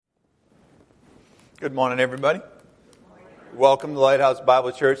Good morning, everybody. Welcome to Lighthouse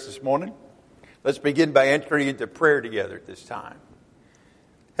Bible Church this morning. Let's begin by entering into prayer together at this time.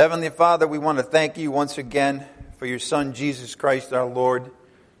 Heavenly Father, we want to thank you once again for your Son, Jesus Christ, our Lord.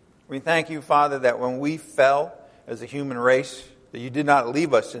 We thank you, Father, that when we fell as a human race, that you did not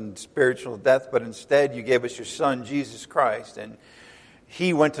leave us in spiritual death, but instead you gave us your Son, Jesus Christ, and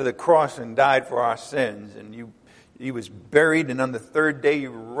he went to the cross and died for our sins, and he was buried, and on the third day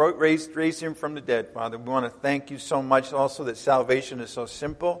you raised him from the dead, Father. We want to thank you so much also that salvation is so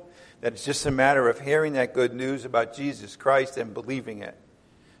simple, that it's just a matter of hearing that good news about Jesus Christ and believing it.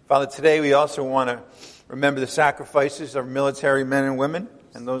 Father, today we also want to remember the sacrifices of military men and women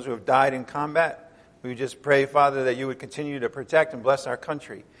and those who have died in combat. We just pray, Father, that you would continue to protect and bless our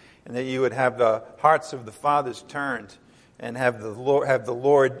country, and that you would have the hearts of the fathers turned, and have the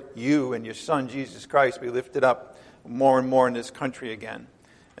Lord, you and your Son, Jesus Christ, be lifted up more and more in this country again.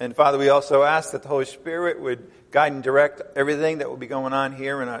 And Father, we also ask that the Holy Spirit would guide and direct everything that will be going on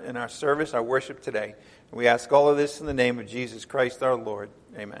here in our service, our worship today. And we ask all of this in the name of Jesus Christ our Lord.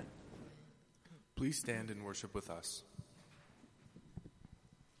 Amen. Please stand and worship with us.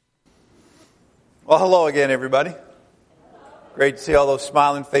 Well, hello again, everybody. Great to see all those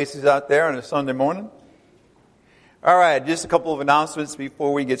smiling faces out there on a Sunday morning. All right, just a couple of announcements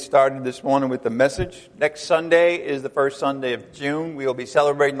before we get started this morning with the message. Next Sunday is the first Sunday of June. We will be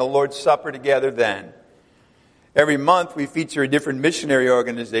celebrating the Lord's Supper together then. Every month we feature a different missionary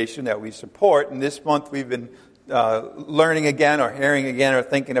organization that we support, and this month we've been learning again or hearing again or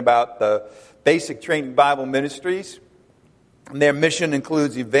thinking about the Basic Training Bible Ministries. And their mission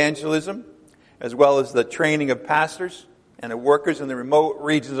includes evangelism as well as the training of pastors and of workers in the remote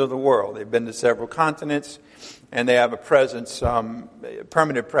regions of the world. They've been to several continents, and they have a presence,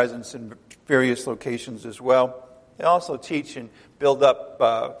 permanent presence in various locations as well. They also teach and build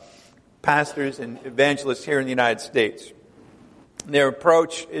up pastors and evangelists here in the United States. Their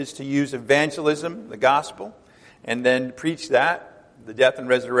approach is to use evangelism, the gospel, and then preach that, the death and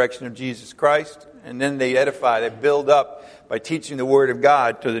resurrection of Jesus Christ, and then they edify, they build up by teaching the Word of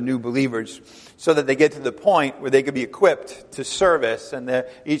God to the new believers so that they get to the point where they can be equipped to service, and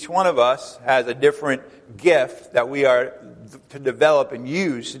that each one of us has a different gift that we are to develop and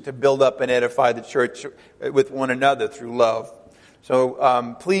use to build up and edify the church with one another through love.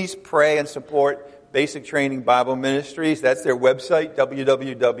 So please pray and support Basic Training Bible Ministries. That's their website,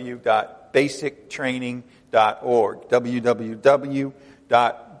 www.basictraining.org,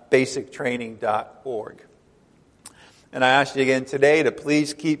 www.basictraining.org. And I ask you again today to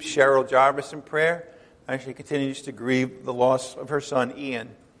please keep Cheryl Jarvis in prayer as she continues to grieve the loss of her son, Ian.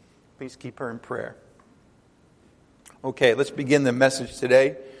 Please keep her in prayer. Okay, let's begin the message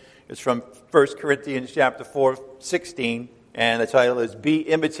today. It's from 1 Corinthians chapter 4:16, and the title is Be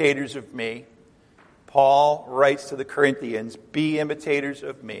Imitators of Me. Paul writes to the Corinthians, Be imitators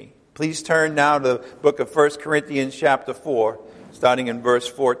of me. Please turn now to the book of 1 Corinthians chapter 4, starting in verse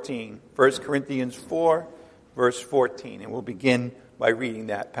 14. 1 Corinthians 4, verse 14, and we'll begin by reading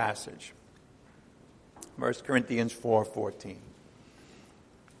that passage. 1 Corinthians 4:14.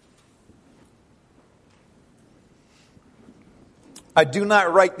 I do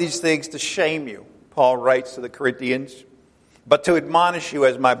not write these things to shame you, Paul writes to the Corinthians, but to admonish you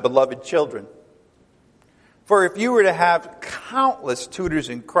as my beloved children. For if you were to have countless tutors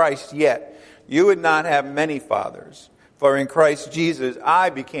in Christ, yet you would not have many fathers. For in Christ Jesus I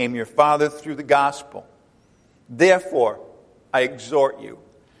became your father through the gospel. Therefore, I exhort you,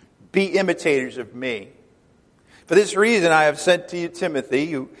 be imitators of me. For this reason I have sent to you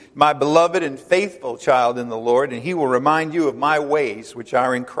Timothy, my beloved and faithful child in the Lord, and he will remind you of my ways which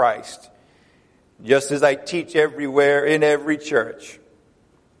are in Christ, just as I teach everywhere in every church.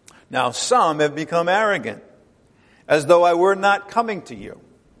 Now some have become arrogant, as though I were not coming to you.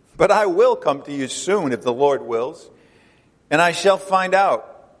 But I will come to you soon, if the Lord wills, and I shall find out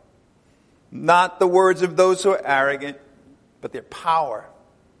not the words of those who are arrogant, but their power.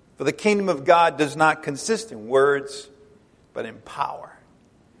 For the kingdom of God does not consist in words, but in power.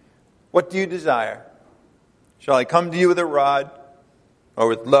 What do you desire? Shall I come to you with a rod, or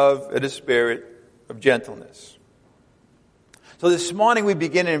with love and a spirit of gentleness? So this morning we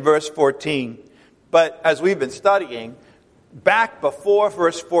begin in verse 14. But as we've been studying, back before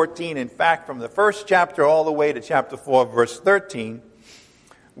verse 14, in fact, from the first chapter all the way to chapter 4, verse 13,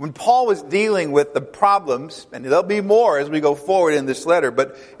 when Paul was dealing with the problems, and there'll be more as we go forward in this letter,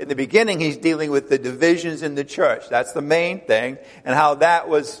 but in the beginning he's dealing with the divisions in the church. That's the main thing, and how that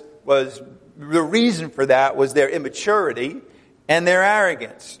was the reason for that was their immaturity and their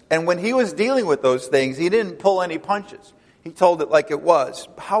arrogance. And when he was dealing with those things, he didn't pull any punches. He told it like it was.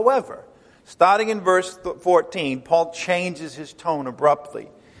 However, Starting in verse 14, Paul changes his tone abruptly.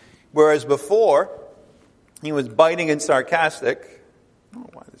 Whereas before, he was biting and sarcastic. I don't know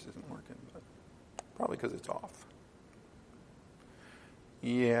why this isn't working, but probably because it's off.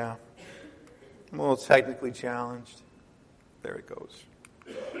 Yeah. I'm a little technically challenged. There it goes.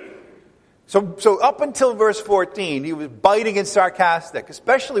 So up until verse 14, he was biting and sarcastic,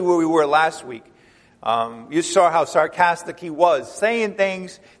 especially where we were last week. You saw how sarcastic he was, saying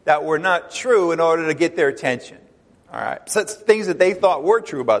things that were not true in order to get their attention. All right, so it's things that they thought were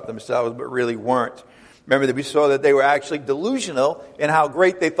true about themselves, but really weren't. Remember that we saw that they were actually delusional in how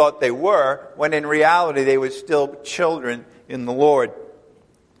great they thought they were, when in reality they were still children in the Lord.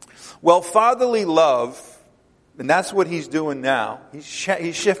 Well, fatherly love, and that's what he's doing now. He's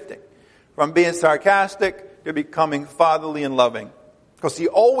shifting from being sarcastic to becoming fatherly and loving. Because he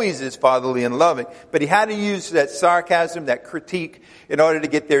always is fatherly and loving, but he had to use that sarcasm, that critique, in order to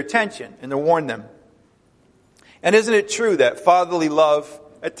get their attention and to warn them. And isn't it true that fatherly love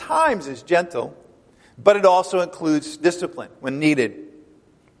at times is gentle, but it also includes discipline when needed?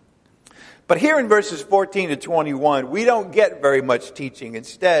 But here in verses 14 to 21, we don't get very much teaching.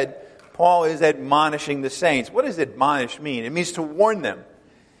 Instead, Paul is admonishing the saints. What does admonish mean? It means to warn them.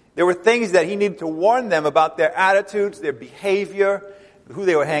 There were things that he needed to warn them about their attitudes, their behavior, who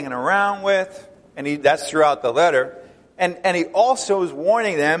they were hanging around with, and that's throughout the letter. And he also is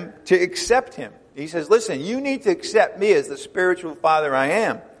warning them to accept him. He says, listen, you need to accept me as the spiritual father I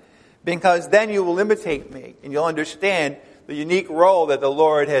am, because then you will imitate me, and you'll understand the unique role that the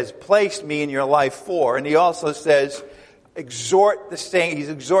Lord has placed me in your life for. And he also says, he's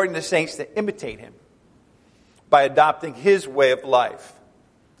exhorting the saints to imitate him by adopting his way of life.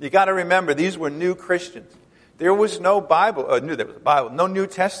 You got to remember, these were new Christians. There was no Bible, no New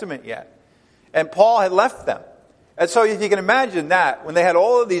Testament yet. And Paul had left them. And so if you can imagine that, when they had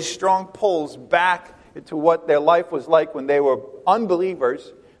all of these strong pulls back into what their life was like when they were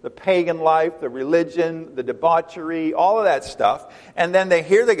unbelievers, the pagan life, the religion, the debauchery, all of that stuff, and then they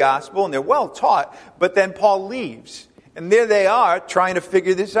hear the gospel and they're well taught, but then Paul leaves. And there they are trying to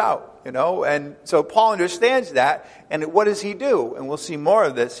figure this out, and so Paul understands that, and what does he do? And we'll see more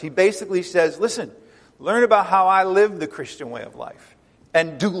of this. He basically says, listen, learn about how I live the Christian way of life,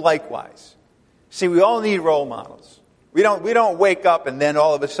 and do likewise. See, we all need role models. We don't wake up and then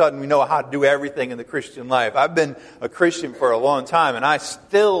all of a sudden we know how to do everything in the Christian life. I've been a Christian for a long time, and I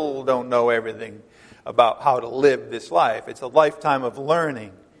still don't know everything about how to live this life. It's a lifetime of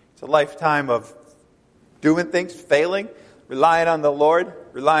learning. It's a lifetime of doing things, failing, relying on the Lord,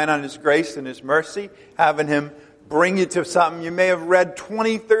 relying on His grace and His mercy, having Him bring you to something you may have read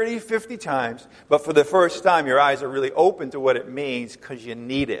 20, 30, 50 times, but for the first time your eyes are really open to what it means because you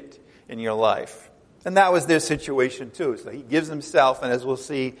need it in your life. And that was their situation too. So he gives himself, and as we'll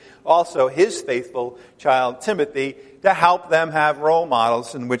see, also his faithful child Timothy, to help them have role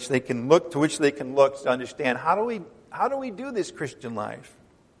models in which they can look to understand how do we do this Christian life.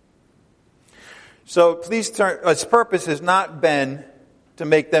 So please turn. Its purpose has not been to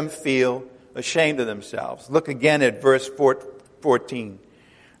make them feel ashamed of themselves. Look again at verse 14.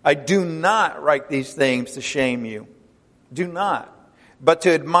 I do not write these things to shame you. Do not. But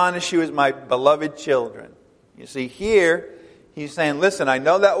to admonish you as my beloved children. You see, here he's saying, listen, I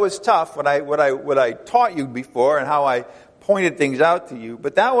know that was tough what I taught you before and how I pointed things out to you,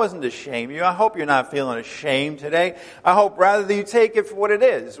 but that wasn't to shame you. I hope you're not feeling ashamed today. I hope rather that you take it for what it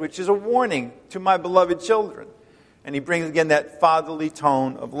is, which is a warning to my beloved children. And he brings again that fatherly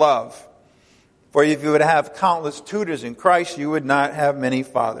tone of love. For if you would have countless tutors in Christ, you would not have many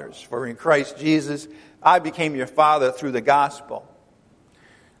fathers. For in Christ Jesus, I became your father through the gospel.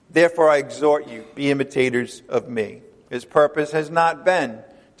 Therefore I exhort you, be imitators of me. His purpose has not been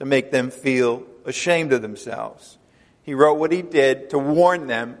to make them feel ashamed of themselves. He wrote what he did to warn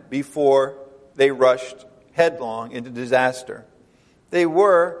them before they rushed headlong into disaster. They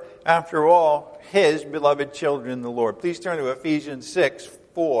were, after all, his beloved children in the Lord. Please turn to Ephesians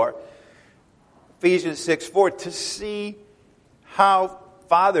 6:4. Ephesians 6:4, to see how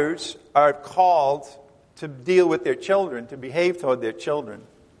fathers are called to deal with their children, to behave toward their children.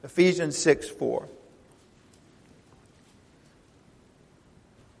 Ephesians 6:4.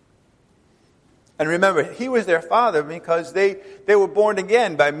 And remember, he was their father because they were born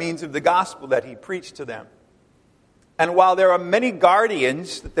again by means of the gospel that he preached to them. And while there are many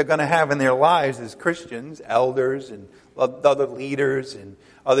guardians that they're going to have in their lives as Christians, elders and other leaders and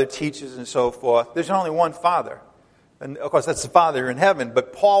other teachers and so forth, there's only one Father. And of course, that's the Father in heaven.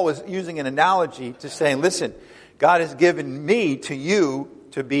 But Paul was using an analogy to saying, listen, God has given me to you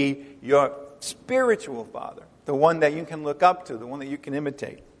to be your spiritual father, the one that you can look up to, the one that you can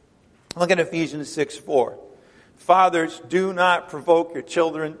imitate. Look at Ephesians 6:4. Fathers, do not provoke your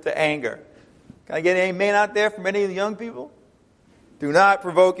children to anger. Can I get an amen out there from any of the young people? Do not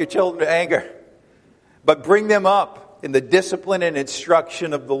provoke your children to anger, but bring them up in the discipline and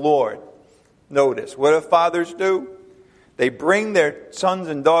instruction of the Lord. Notice, what do fathers do? They bring their sons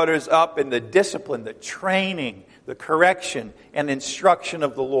and daughters up in the discipline, the training, the correction, and instruction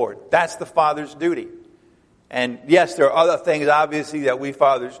of the Lord. That's the father's duty. And yes, there are other things, obviously, that we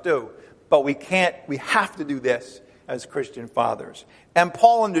fathers do. But we have to do this as Christian fathers. And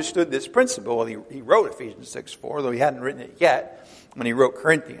Paul understood this principle. Well, he wrote Ephesians 6:4, though he hadn't written it yet when he wrote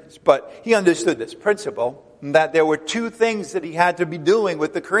Corinthians. But he understood this principle, that there were two things that he had to be doing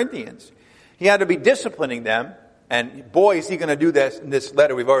with the Corinthians. He had to be disciplining them. And boy, is he going to do this in this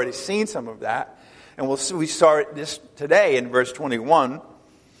letter. We've already seen some of that. And we saw this today in verse 21.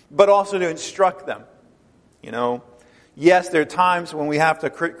 But also to instruct them. You know, yes, there are times when we have to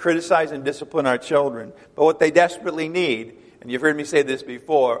criticize and discipline our children. But what they desperately need, and you've heard me say this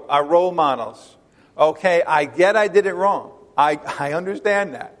before, are role models. Okay, I get I did it wrong. I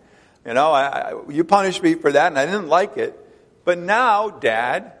understand that. You know, you punished me for that and I didn't like it. But now,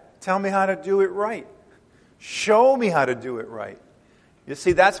 Dad, tell me how to do it right. Show me how to do it right. You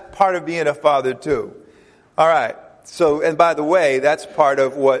see, that's part of being a father too. All right. So, and by the way, that's part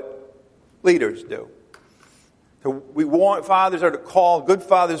of what leaders do. So fathers are to call, good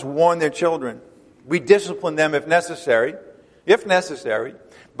fathers warn their children. We discipline them if necessary,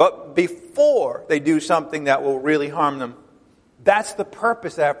 but before they do something that will really harm them. That's the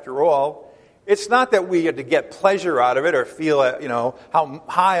purpose after all. It's not that we are to get pleasure out of it or feel, how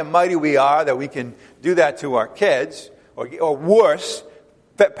high and mighty we are that we can do that to our kids, or worse,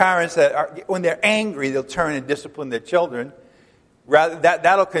 parents that are, when they're angry, they'll turn and discipline their children. Rather,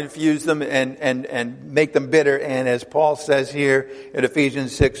 that'll confuse them and make them bitter. And as Paul says here in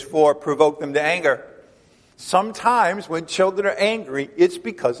Ephesians 6:4, provoke them to anger. Sometimes when children are angry, it's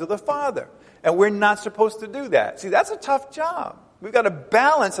because of the father. And we're not supposed to do that. See, that's a tough job. We've got to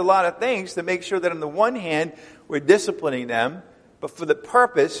balance a lot of things to make sure that on the one hand, we're disciplining them, but for the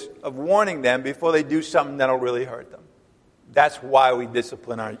purpose of warning them before they do something that'll really hurt them. That's why we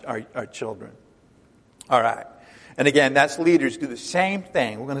discipline our children. All right. And again, that's leaders do the same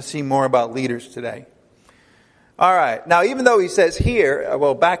thing. We're going to see more about leaders today. All right. Now, even though he says here,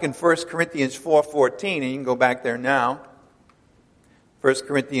 back in 1 Corinthians 4:14, and you can go back there now. 1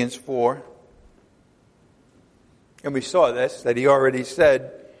 Corinthians 4. And we saw this, that he already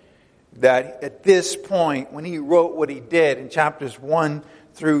said that at this point, when he wrote what he did in chapters 1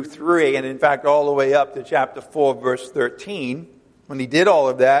 through 3, and in fact all the way up to chapter 4, verse 13, when he did all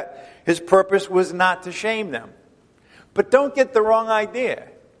of that, his purpose was not to shame them. But don't get the wrong idea.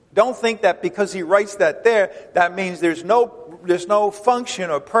 Don't think that because he writes that there, that means there's no function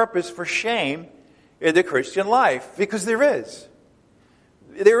or purpose for shame in the Christian life. Because there is.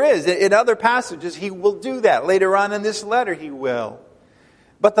 There is. In other passages, he will do that. Later on in this letter, he will.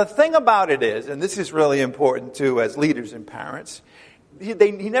 But the thing about it is, and this is really important too as leaders and parents, he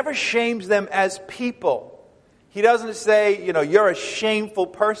never shames them as people. He doesn't say, you're a shameful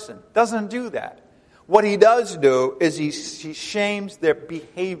person. Doesn't do that. What he does do is he shames their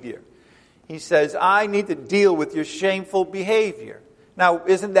behavior. He says, I need to deal with your shameful behavior. Now,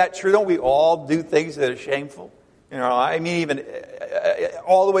 isn't that true? Don't we all do things that are shameful? Even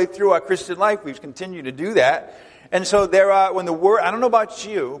all the way through our Christian life, we've continued to do that. And so when the Word, I don't know about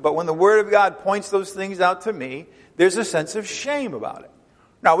you, but when the Word of God points those things out to me, there's a sense of shame about it.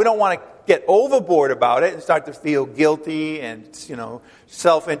 Now, we don't want to get overboard about it and start to feel guilty and,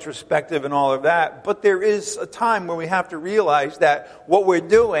 self-introspective and all of that. But there is a time where we have to realize that what we're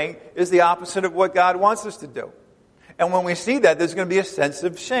doing is the opposite of what God wants us to do. And when we see that, there's going to be a sense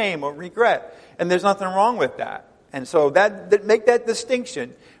of shame or regret. And there's nothing wrong with that. And so that make that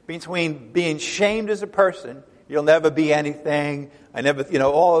distinction between being shamed as a person, you'll never be anything,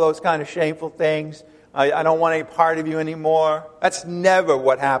 all of those kind of shameful things. I don't want any part of you anymore. That's never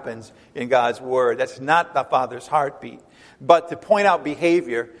what happens in God's Word. That's not the Father's heartbeat. But to point out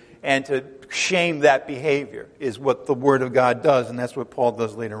behavior and to shame that behavior is what the Word of God does, and that's what Paul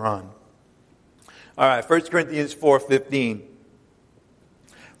does later on. All right, 1 Corinthians 4:15.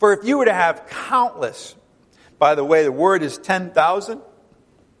 For if you were to have countless, by the way, the word is 10,000.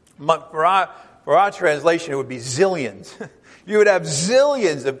 For our translation, it would be zillions. You would have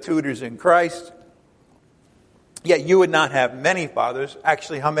zillions of tutors in Christ. Yet you would not have many fathers.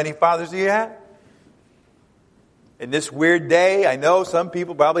 Actually, how many fathers do you have? In this weird day, I know some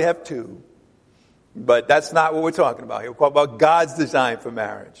people probably have 2. But that's not what we're talking about here. We're talking about God's design for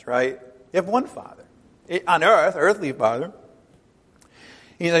marriage, right? You have one father. On earth, earthly father.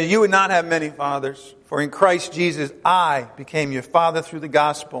 He said, you would not have many fathers, for in Christ Jesus I became your father through the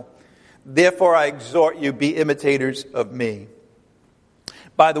gospel. Therefore I exhort you, be imitators of me.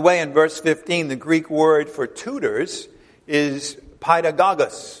 By the way, in verse 15, the Greek word for tutors is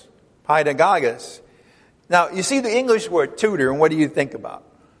pedagogos. Pedagogos. Now, you see the English word tutor, and what do you think about?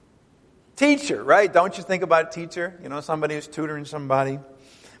 Teacher, right? Don't you think about a teacher? You know, somebody who's tutoring somebody.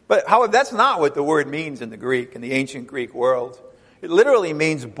 But however, that's not what the word means in the Greek, in the ancient Greek world. It literally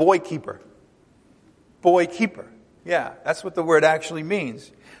means boy keeper. Boy keeper. Yeah, that's what the word actually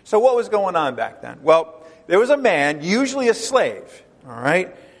means. So what was going on back then? Well, there was a man, usually a slave, all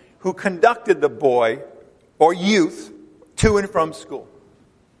right, who conducted the boy or youth to and from school.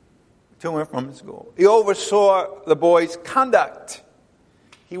 To and from school. He oversaw the boy's conduct.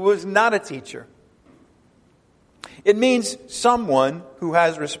 He was not a teacher. It means someone who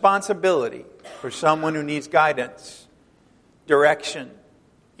has responsibility for someone who needs guidance, direction.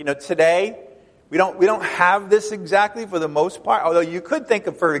 You know, today, we don't have this exactly for the most part, although you could think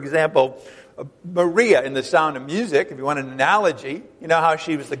of, for example, Maria in The Sound of Music, if you want an analogy. You know how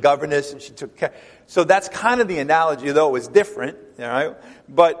she was the governess and she took care. So that's kind of the analogy, though it was different. You know?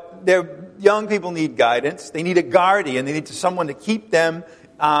 But young people need guidance. They need a guardian. They need someone to keep them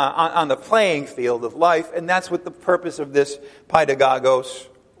on the playing field of life. And that's what the purpose of this pedagogos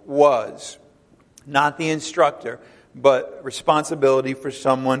was. Not the instructor, but responsibility for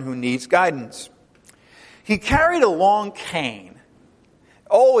someone who needs guidance. He carried a long cane.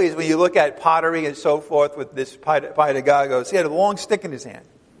 Always when you look at pottery and so forth with this pedagogos, he had a long stick in his hand.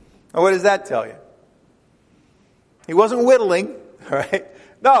 Now, what does that tell you? He wasn't whittling, right?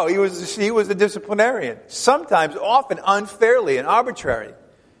 No, he was a disciplinarian. Sometimes, often unfairly and arbitrary.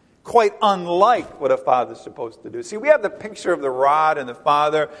 Quite unlike what a father's supposed to do. See, we have the picture of the rod and the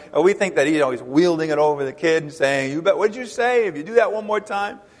father, and we think that he's wielding it over the kid and saying, "You bet, what'd you say? If you do that one more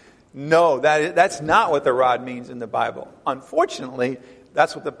time?" No, that's not what the rod means in the Bible. Unfortunately,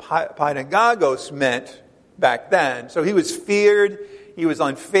 that's what the pedagogos meant back then. So he was feared. He was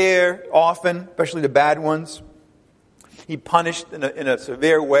unfair, often, especially the bad ones. He punished in a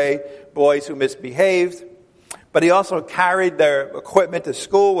severe way boys who misbehaved. But he also carried their equipment to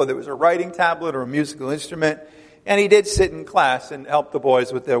school, whether it was a writing tablet or a musical instrument. And he did sit in class and help the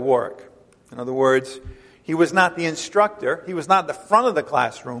boys with their work. In other words, he was not the instructor. He was not the front of the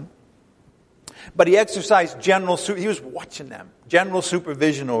classroom. But he exercised he was watching them, general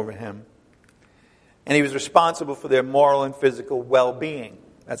supervision over him. And he was responsible for their moral and physical well-being.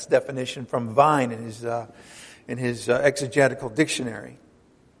 That's definition from Vine in his exegetical dictionary.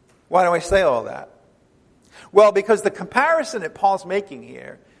 Why do I say all that? Well, because the comparison that Paul's making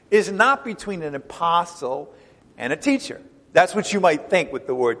here is not between an apostle and a teacher. That's what you might think with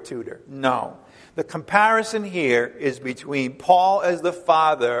the word tutor. No. The comparison here is between Paul as the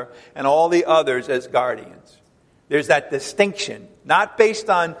father and all the others as guardians. There's that distinction, not based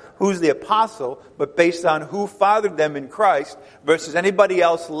on who's the apostle, but based on who fathered them in Christ versus anybody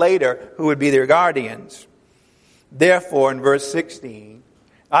else later who would be their guardians. Therefore, in verse 16,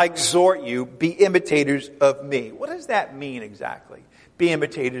 I exhort you, be imitators of me. What does that mean exactly? Be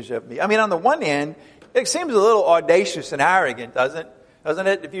imitators of me. I mean, on the one hand, it seems a little audacious and arrogant, doesn't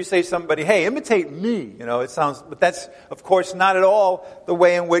it? If you say to somebody, hey, imitate me, it sounds, but that's, of course, not at all the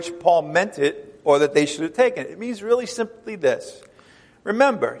way in which Paul meant it or that they should have taken it. It means really simply this.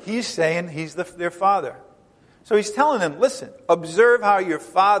 Remember, he's saying he's their father. So he's telling them, listen, observe how your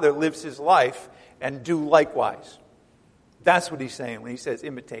father lives his life and do likewise. That's what he's saying when he says,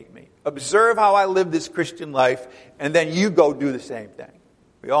 imitate me. Observe how I live this Christian life, and then you go do the same thing.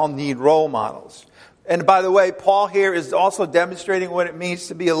 We all need role models. And by the way, Paul here is also demonstrating what it means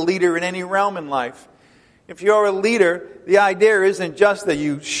to be a leader in any realm in life. If you're a leader, the idea isn't just that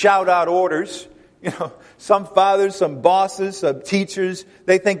you shout out orders. Some fathers, some bosses, some teachers,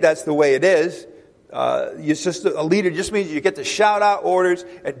 they think that's the way it is. It's just a leader just means you get to shout out orders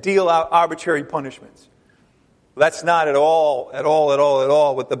and deal out arbitrary punishments. That's not at all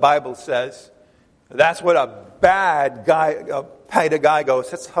what the Bible says. That's what a bad guy, a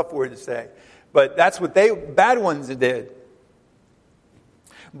pedagogos, that's a tough word to say. But that's what bad ones did.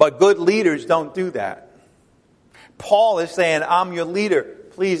 But good leaders don't do that. Paul is saying, I'm your leader.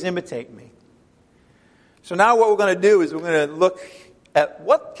 Please imitate me. So now what we're going to do is we're going to look at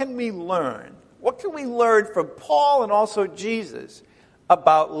what can we learn? What can we learn from Paul and also Jesus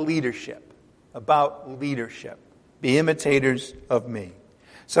about leadership? Be imitators of me.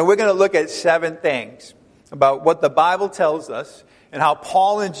 So we're going to look at 7 things about what the Bible tells us and how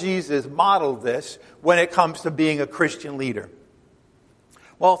Paul and Jesus modeled this when it comes to being a Christian leader.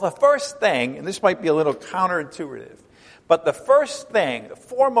 Well, the first thing, and this might be a little counterintuitive, But the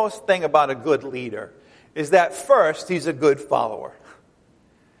foremost thing about a good leader is that first, he's a good follower.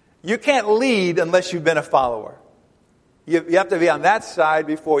 You can't lead unless you've been a follower. You have to be on that side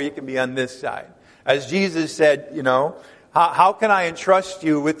before you can be on this side. As Jesus said, how can I entrust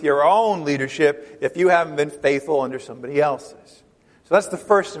you with your own leadership if you haven't been faithful under somebody else's? So that's the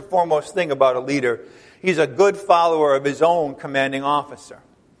first and foremost thing about a leader. He's a good follower of his own commanding officer.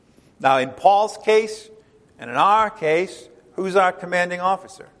 Now, in Paul's case, and in our case, who's our commanding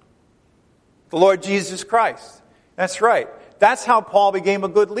officer? The Lord Jesus Christ. That's right. That's how Paul became a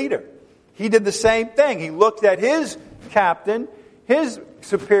good leader. He did the same thing. He looked at his captain, his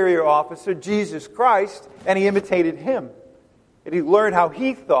superior officer, Jesus Christ, and he imitated him. And he learned how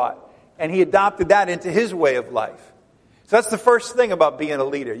he thought, and he adopted that into his way of life. So that's the first thing about being a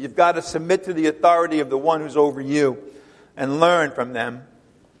leader. You've got to submit to the authority of the one who's over you and learn from them.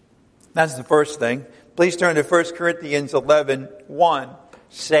 That's the first thing. Please turn to 1 Corinthians 11:1.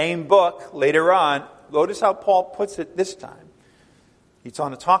 Same book, later on. Notice how Paul puts it this time. He's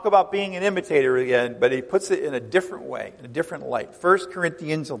going to talk about being an imitator again, but he puts it in a different way, in a different light. 1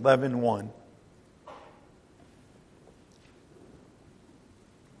 Corinthians 11:1.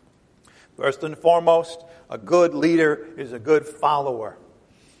 First and foremost, a good leader is a good follower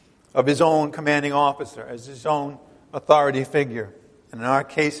of his own commanding officer, as his own authority figure. And in our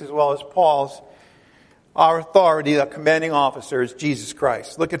case, as well as Paul's, our authority, the commanding officer, is Jesus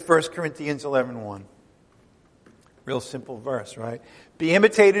Christ. Look at 1 Corinthians 11:1. Real simple verse, right? Be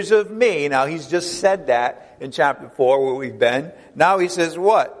imitators of me. Now, he's just said that in chapter 4 where we've been. Now he says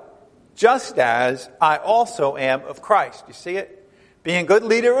what? Just as I also am of Christ. You see it? Being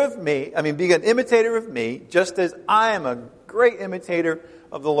being an imitator of me, just as I am a great imitator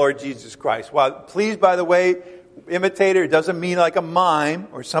of the Lord Jesus Christ. Well, please, by the way, imitator doesn't mean like a mime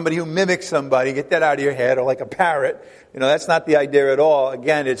or somebody who mimics somebody. Get that out of your head. Or like a parrot. That's not the idea at all.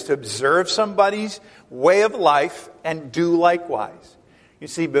 Again, it's to observe somebody's way of life and do likewise. You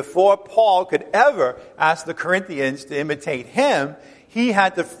see, before Paul could ever ask the Corinthians to imitate him, he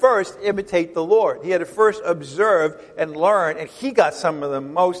had to first imitate the Lord. He had to first observe and learn, and he got some of the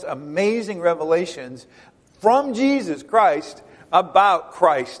most amazing revelations from Jesus Christ about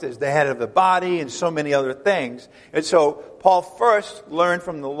Christ as the head of the body and so many other things. And so Paul first learned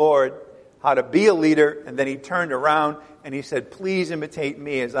from the Lord how to be a leader, and then he turned around and he said, please imitate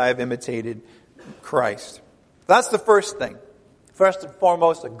me as I have imitated Christ. That's the first thing. First and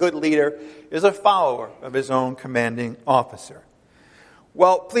foremost, a good leader is a follower of his own commanding officer.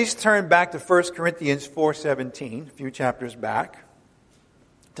 Well, please turn back to 1 Corinthians 4:17, a few chapters back,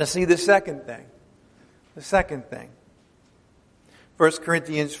 to see the second thing. The second thing. 1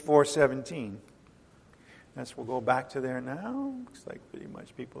 Corinthians 4:17. We'll go back to there now. Looks like pretty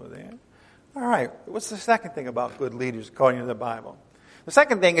much people are there. All right. What's the second thing about good leaders according to the Bible? The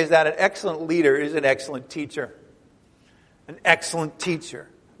second thing is that an excellent leader is an excellent teacher. An excellent teacher.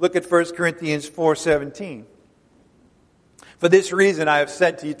 Look at 1 Corinthians 4:17. For this reason I have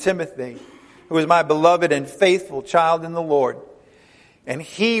sent to you Timothy, who is my beloved and faithful child in the Lord. And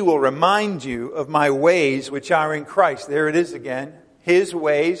he will remind you of my ways which are in Christ. There it is again. His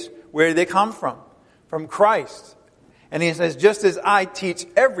ways, where do they come from? From Christ. And he says, just as I teach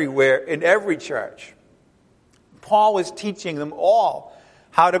everywhere in every church. Paul was teaching them all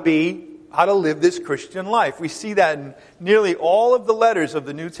how to live this Christian life. We see that in nearly all of the letters of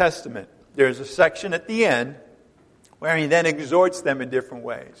the New Testament. There's a section at the end where he then exhorts them in different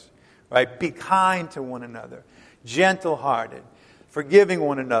ways. Right? Be kind to one another, gentle-hearted, forgiving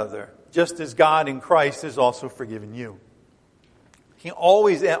one another, just as God in Christ has also forgiven you. He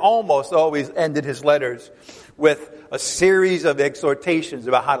almost always ended his letters with a series of exhortations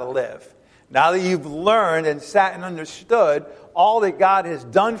about how to live. Now that you've learned and sat and understood all that God has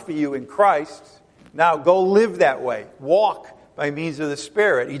done for you in Christ, now go live that way. Walk by means of the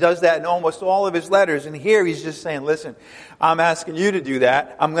Spirit. He does that in almost all of his letters. And here he's just saying, listen, I'm asking you to do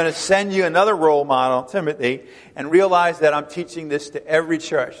that. I'm going to send you another role model, Timothy, and realize that I'm teaching this to every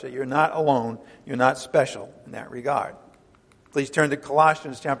church, that you're not alone, you're not special in that regard. Please turn to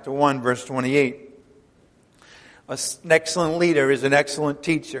Colossians chapter 1, verse 28. An excellent leader is an excellent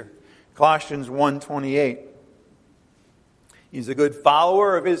teacher. Colossians 1:28. He's a good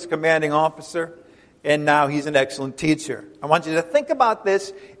follower of his commanding officer, and now he's an excellent teacher. I want you to think about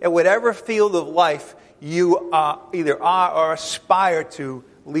this in whatever field of life you either are or aspire to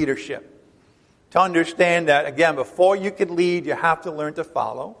leadership. To understand that, again, before you can lead, you have to learn to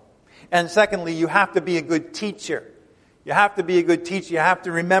follow. And secondly, you have to be a good teacher. You have to be a good teacher. You have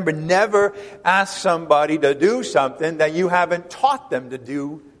to remember, never ask somebody to do something that you haven't taught them to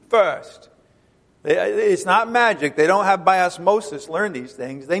do first. It's not magic. They don't have by osmosis learn these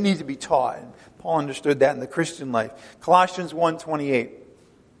things. They need to be taught. And Paul understood that in the Christian life. Colossians 1:28.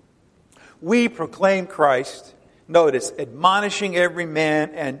 We proclaim Christ, notice, admonishing every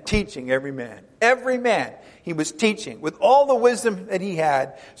man and teaching every man. Every man he was teaching with all the wisdom that he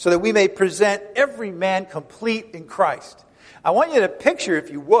had so that we may present every man complete in Christ. I want you to picture,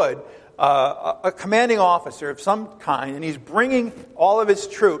 if you would, a commanding officer of some kind, and he's bringing all of his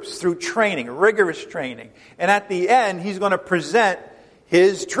troops through training, rigorous training. And at the end, he's going to present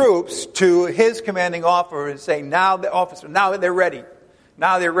his troops to his commanding officer and say, now they're ready.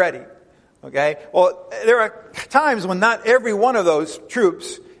 Now they're ready. Okay? Well, there are times when not every one of those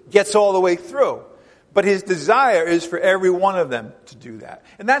troops gets all the way through. But his desire is for every one of them to do that.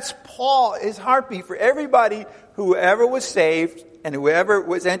 And that's his heartbeat for everybody, whoever was saved and whoever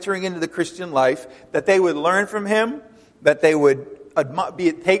was entering into the Christian life, that they would learn from him, that they would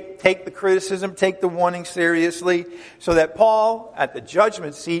take the criticism, take the warning seriously, so that Paul, at the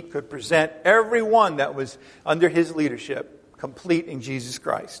judgment seat, could present everyone that was under his leadership complete in Jesus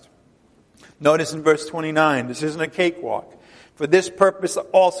Christ. Notice in verse 29, this isn't a cakewalk. For this purpose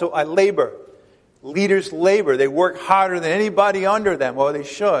also I labor. Leaders labor. They work harder than anybody under them, or they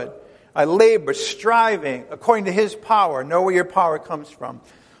should. I labor, striving, according to his power. Know where your power comes from,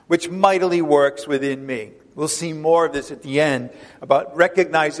 which mightily works within me. We'll see more of this at the end, about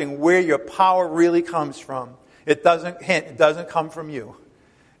recognizing where your power really comes from. It doesn't come from you.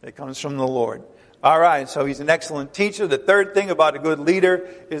 It comes from the Lord. All right, so he's an excellent teacher. The third thing about a good leader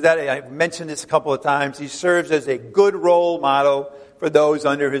is that, I've mentioned this a couple of times, he serves as a good role model for those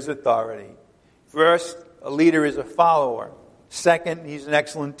under his authority. First, a leader is a follower. Second, he's an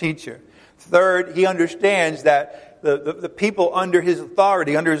excellent teacher. Third, he understands that the people under his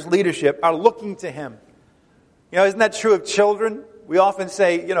authority, under his leadership, are looking to him. Isn't that true of children? We often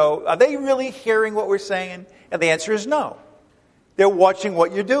say, are they really hearing what we're saying? And the answer is no. They're watching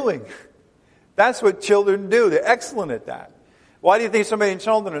what you're doing. That's what children do. They're excellent at that. Why do you think so many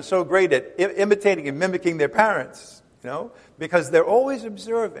children are so great at imitating and mimicking their parents? Because they're always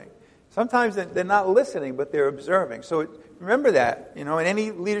observing. Sometimes they're not listening, but they're observing. So remember that, in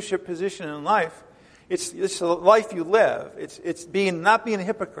any leadership position in life, it's the life you live. It's not being a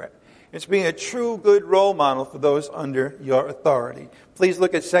hypocrite. It's being a true good role model for those under your authority. Please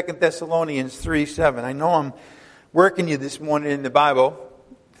look at 2 Thessalonians 3:7. I know I'm working you this morning in the Bible.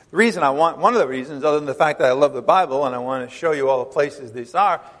 One of the reasons, other than the fact that I love the Bible and I want to show you all the places these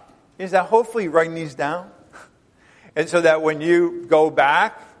are, is that hopefully you're writing these down. And so that when you go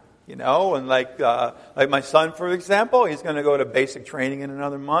back, and like my son, for example, he's going to go to basic training in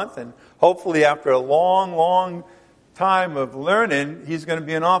another month, and hopefully after a long, long time of learning, he's going to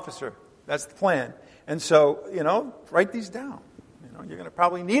be an officer. That's the plan. And so, write these down. You're going to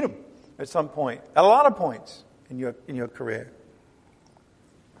probably need them at some point, at a lot of points in your career.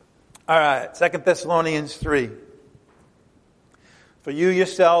 All right, 2 Thessalonians 3. For you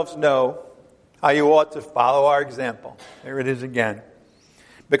yourselves know how you ought to follow our example. There it is again.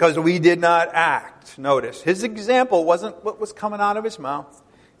 Because we did not act. Notice, his example wasn't what was coming out of his mouth.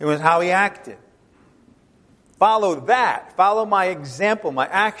 It was how he acted. Follow that. Follow my example, my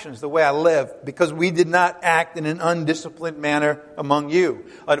actions, the way I live. Because we did not act in an undisciplined manner among you.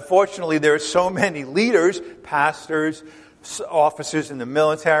 Unfortunately, there are so many leaders, pastors, officers in the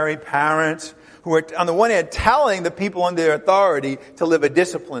military, parents, who are on the one hand telling the people under their authority to live a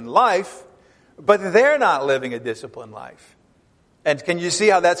disciplined life, but they're not living a disciplined life. And can you see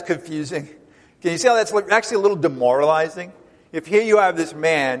how that's confusing? Can you see how that's actually a little demoralizing? If here you have this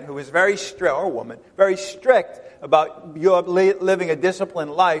man who is very strict, or woman, very strict about your living a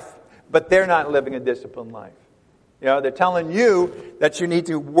disciplined life, but they're not living a disciplined life. They're telling you that you need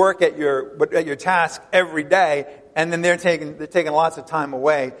to work at your task every day, and then they're taking lots of time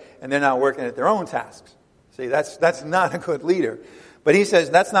away, and they're not working at their own tasks. See, that's not a good leader. But he says,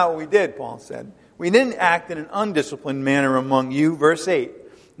 that's not what we did, Paul said. We didn't act in an undisciplined manner among you, verse 8.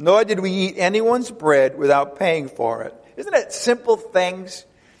 Nor did we eat anyone's bread without paying for it. Isn't it simple things?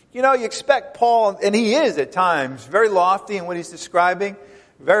 You expect Paul, and he is at times, very lofty in what he's describing,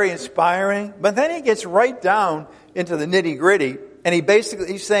 very inspiring, but then he gets right down into the nitty-gritty, and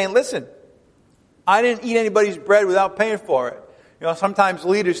he's saying, listen, I didn't eat anybody's bread without paying for it. Sometimes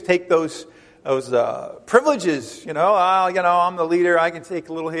leaders take those privileges, I'm the leader, I can take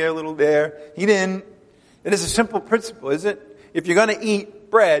a little here, a little there. He didn't. It is a simple principle, is it? If you're going to eat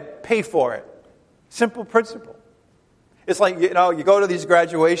bread, pay for it. Simple principle. It's like, you go to these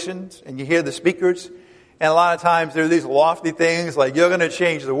graduations and you hear the speakers, and a lot of times there are these lofty things like, you're going to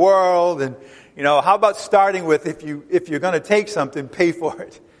change the world, and, how about starting with, if you're going to take something, pay for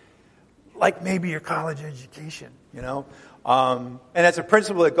it. like maybe your college education, And that's a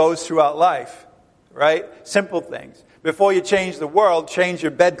principle that goes throughout life, right? Simple things. Before you change the world, change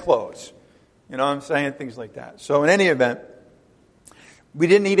your bedclothes. You know what I'm saying? Things like that. So in any event, we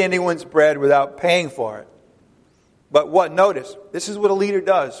didn't eat anyone's bread without paying for it. But notice, this is what a leader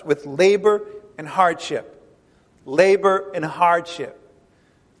does with labor and hardship. Labor and hardship.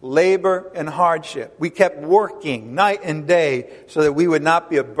 Labor and hardship. We kept working night and day so that we would not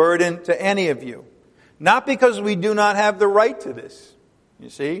be a burden to any of you. Not because we do not have the right to this. You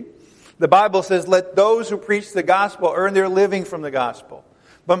see? The Bible says, let those who preach the gospel earn their living from the gospel.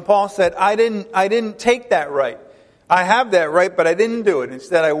 But Paul said, I didn't take that right. I have that right, but I didn't do it.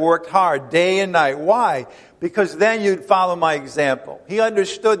 Instead, I worked hard day and night. Why? Because then you'd follow my example. He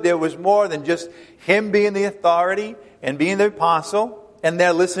understood there was more than just him being the authority and being the apostle and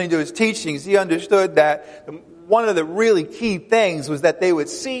they're listening to his teachings. He understood that one of the really key things was that they would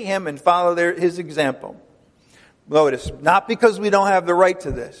see him and follow his example. Notice, not because we don't have the right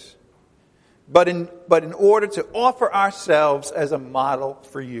to this, but in order to offer ourselves as a model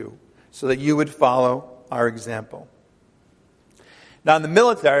for you so that you would follow our example. Now in the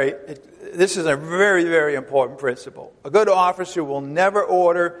military, this is a very, very important principle. A good officer will never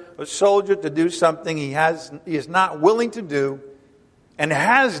order a soldier to do something he is not willing to do and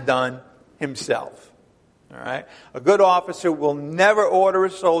has done himself. All right? A good officer will never order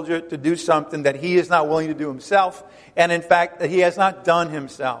a soldier to do something that he is not willing to do himself, and in fact that he has not done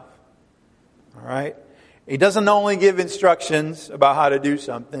himself. All right? He doesn't only give instructions about how to do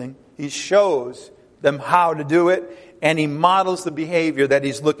something, he shows them how to do it, and he models the behavior that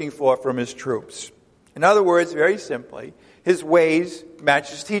he's looking for from his troops. In other words, very simply, his ways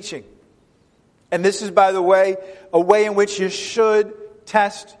match his teaching. And this is, by the way, a way in which you should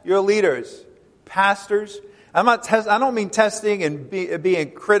test your leaders, pastors. I don't mean testing and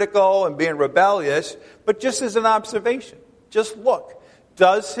being critical and being rebellious, but just as an observation. Just look.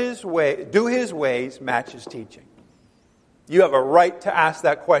 Do his ways match his teaching? You have a right to ask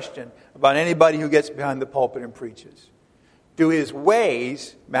that question about anybody who gets behind the pulpit and preaches. Do his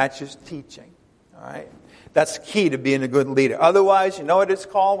ways match his teaching? All right? That's key to being a good leader. Otherwise, you know what it's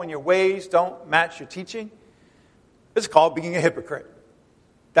called when your ways don't match your teaching? It's called being a hypocrite.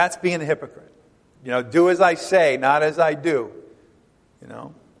 That's being a hypocrite. Do as I say, not as I do.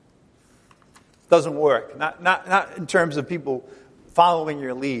 Doesn't work. Not in terms of people following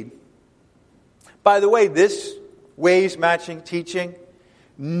your lead. By the way, this ways matching teaching,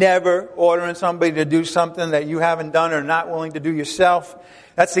 never ordering somebody to do something that you haven't done or not willing to do yourself.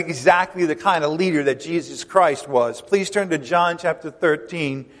 That's exactly the kind of leader that Jesus Christ was. Please turn to John chapter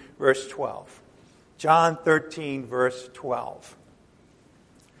 13, verse 12. John 13, verse 12.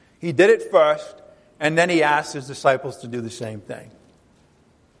 He did it first, and then he asked his disciples to do the same thing.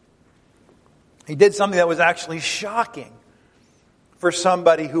 He did something that was actually shocking for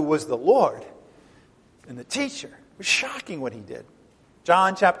somebody who was the Lord and the teacher. It was shocking what he did.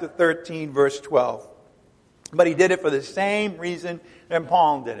 John chapter 13, verse 12. But he did it for the same reason that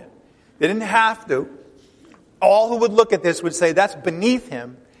Paul did it. They didn't have to. All who would look at this would say that's beneath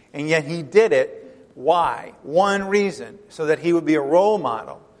him, and yet he did it. Why? One reason, so that he would be a role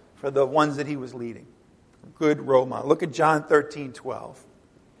model for the ones that he was leading. A good role model. Look at John 13, 12.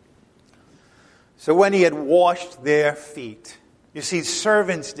 So when he had washed their feet, you see,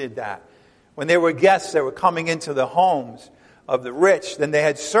 servants did that. When there were guests that were coming into the homes of the rich, then they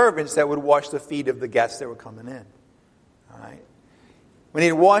had servants that would wash the feet of the guests that were coming in. All right. When he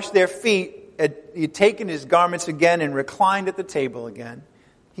had washed their feet, he had taken his garments again and reclined at the table again.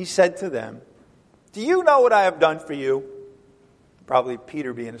 He said to them, "Do you know what I have done for you?" Probably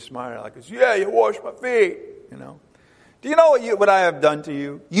Peter being a smart aleck, like, "Yeah, you washed my feet." Do you know what I have done to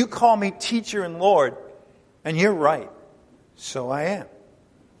you? You call me teacher and Lord, and you're right. So I am.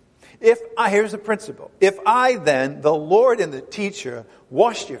 Here's the principle. If I then, the Lord and the teacher,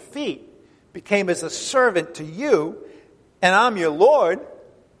 washed your feet, became as a servant to you, and I'm your Lord,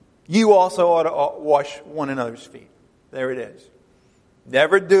 you also ought to wash one another's feet. There it is.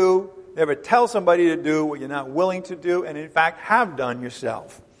 Never tell somebody to do what you're not willing to do, and in fact have done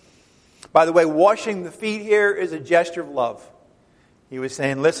yourself. By the way, washing the feet here is a gesture of love. He was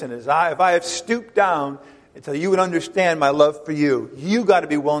saying, listen, if I have stooped down until you would understand my love for you, you got to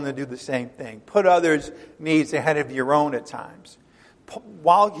be willing to do the same thing. Put others' needs ahead of your own at times.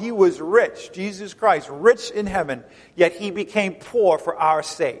 While he was rich, Jesus Christ, rich in heaven, yet he became poor for our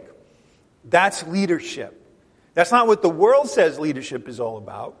sake. That's leadership. That's not what the world says leadership is all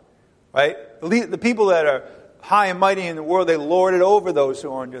about, right? The people that are high and mighty in the world, they lord it over those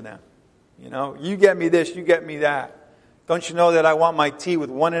who are under them. You get me this, you get me that. Don't you know that I want my tea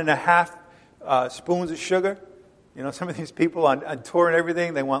with 1.5 spoons of sugar. You know, some of these people on tour and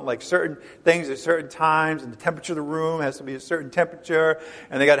everything, they want like certain things at certain times, and the temperature of the room has to be a certain temperature,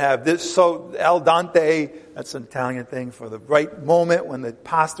 and they got to have this so al dente, that's an Italian thing for the right moment when the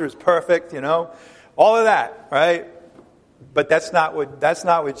pasta is perfect, you know. All of that, right? But that's not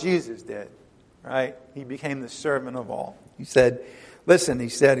what Jesus did, right? He became the servant of all. He said, listen, he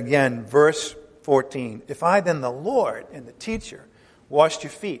said again, verse 14, if I then the Lord and the teacher washed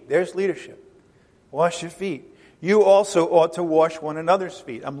your feet, there's leadership, wash your feet. You also ought to wash one another's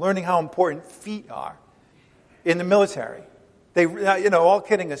feet. I'm learning how important feet are in the military. They, all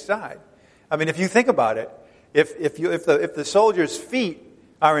kidding aside. I mean, if you think about it, if the soldiers' feet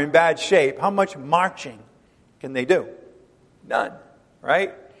are in bad shape, how much marching can they do? None,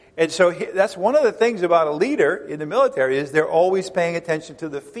 right? And so that's one of the things about a leader in the military is they're always paying attention to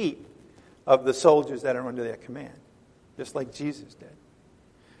the feet of the soldiers that are under their command, just like Jesus did.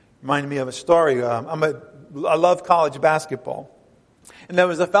 Reminded me of a story. I love college basketball. And there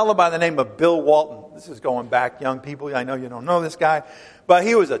was a fellow by the name of Bill Walton. This is going back, young people. I know you don't know this guy. But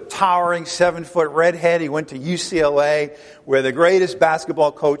he was a towering 7-foot redhead. He went to UCLA, where the greatest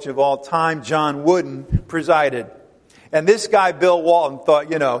basketball coach of all time, John Wooden, presided. And this guy, Bill Walton,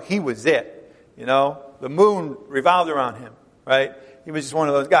 thought, he was it. The moon revolved around him, right? He was just one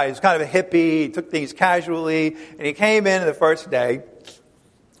of those guys. He was kind of a hippie. He took things casually. And he came in the first day,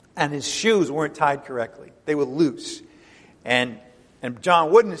 and his shoes weren't tied correctly. They were loose. And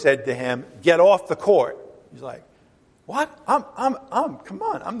John Wooden said to him, get off the court. He's like, what? Come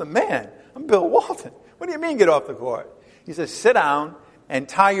on, I'm the man. I'm Bill Walton. What do you mean get off the court? He says, sit down and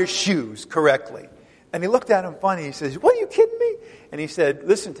tie your shoes correctly. And he looked at him funny. He says, what, are you kidding me? And he said,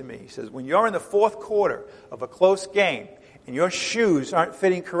 listen to me. He says, when you're in the fourth quarter of a close game and your shoes aren't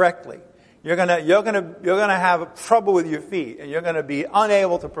fitting correctly, you're gonna have trouble with your feet, and you're gonna be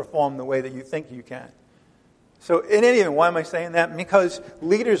unable to perform the way that you think you can. So in any event, why am I saying that? Because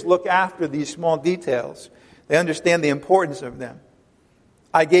leaders look after these small details. They understand the importance of them.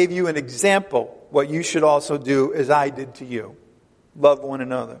 I gave you an example. What you should also do as I did to you. Love one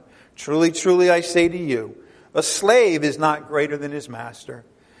another. Truly, truly, I say to you, a slave is not greater than his master,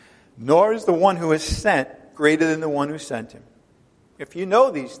 nor is the one who is sent greater than the one who sent him. If you know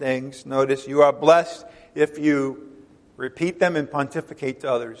these things, notice you are blessed if you repeat them and pontificate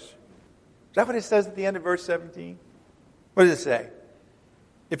to others. Is that what it says at the end of verse 17? What does it say?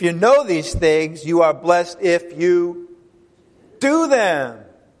 If you know these things, you are blessed if you do them.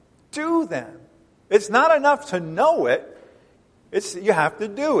 Do them. It's not enough to know it. You have to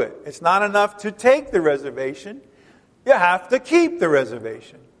do it. It's not enough to take the reservation. You have to keep the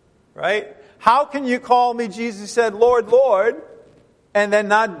reservation. Right? How can you call me, Jesus said, Lord, Lord, and then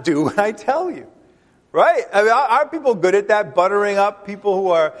not do what I tell you? Right? I mean, are people good at that? Buttering up people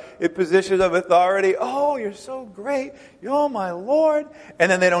who are in positions of authority. Oh, you're so great. You're my Lord.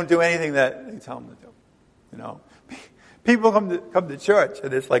 And then they don't do anything that they tell them to do. People come to church,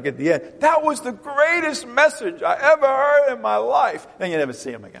 and it's like at the end, that was the greatest message I ever heard in my life. Then you never see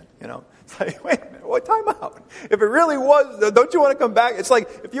them again. It's like, wait a minute, what time out? If it really was, don't you want to come back? It's like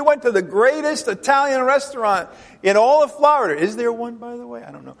if you went to the greatest Italian restaurant in all of Florida. Is there one, by the way?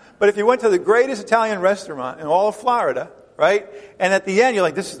 I don't know. But if you went to the greatest Italian restaurant in all of Florida, right? And at the end, you're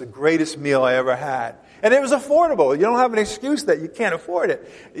like, this is the greatest meal I ever had. And it was affordable. You don't have an excuse that you can't afford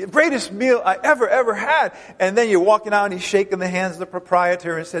it. The greatest meal I ever had. And then you're walking out and he's shaking the hands of the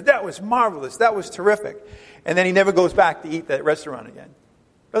proprietor and said, that was marvelous. That was terrific. And then he never goes back to eat that restaurant again.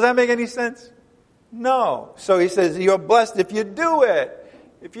 Does that make any sense? No. So he says, you're blessed if you do it.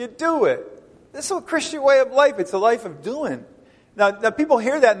 If you do it. This is a Christian way of life. It's a life of doing. Now people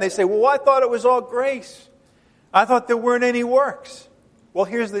hear that and they say, well, I thought it was all grace. I thought there weren't any works. Well,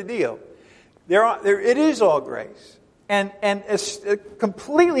 here's the deal. It is all grace. And it's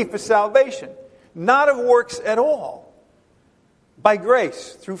completely for salvation. Not of works at all. By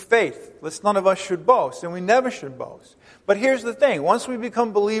grace, through faith. Lest none of us should boast. And we never should boast. But here's the thing. Once we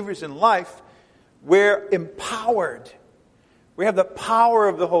become believers in life, we're empowered. We have the power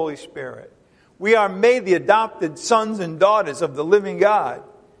of the Holy Spirit. We are made the adopted sons and daughters of the living God.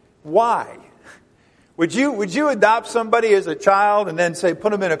 Why? Would you adopt somebody as a child and then say,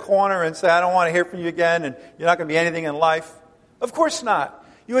 put them in a corner and say, I don't want to hear from you again and you're not going to be anything in life? Of course not.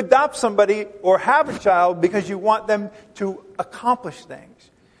 You adopt somebody or have a child because you want them to accomplish things.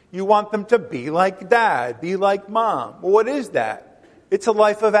 You want them to be like dad, be like mom. Well, what is that? It's a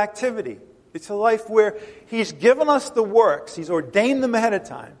life of activity. It's a life where He's given us the works. He's ordained them ahead of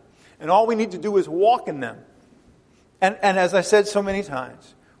time. And all we need to do is walk in them. And as I said so many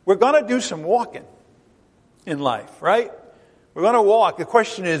times, we're going to do some walking in life, right? We're going to walk. The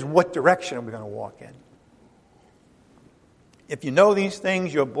question is, what direction are we going to walk in? If you know these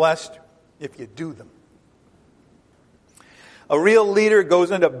things, you're blessed if you do them. A real leader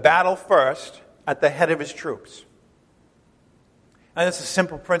goes into battle first at the head of his troops. And it's a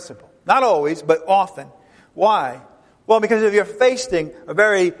simple principle. Not always, but often. Why? Well, because if you're facing a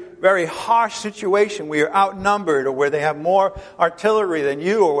very, very harsh situation where you're outnumbered or where they have more artillery than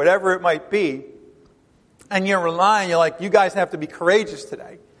you or whatever it might be, and you're like, you guys have to be courageous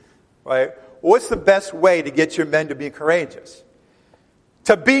today, right? What's the best way to get your men to be courageous?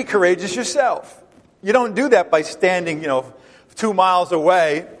 To be courageous yourself. You don't do that by standing, 2 miles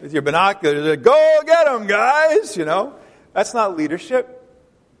away with your binoculars. Go get them, guys, That's not leadership.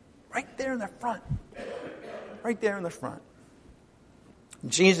 Right there in the front. Right there in the front.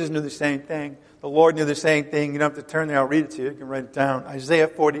 Jesus knew the same thing. The Lord knew the same thing. You don't have to turn there. I'll read it to you. You can write it down. Isaiah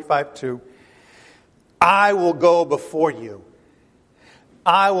 45:2. I will go before you.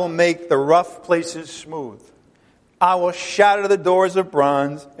 I will make the rough places smooth. I will shatter the doors of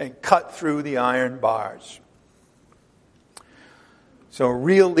bronze and cut through the iron bars. So a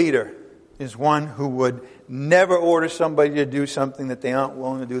real leader is one who would never order somebody to do something that they aren't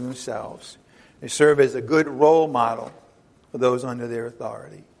willing to do themselves. They serve as a good role model for those under their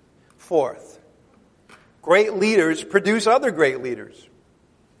authority. Fourth, great leaders produce other great leaders.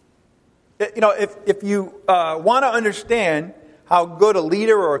 If you want to understand how good a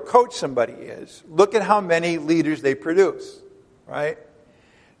leader or a coach somebody is, look at how many leaders they produce, right?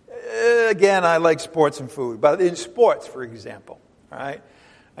 Again, I like sports and food, but in sports, for example, right?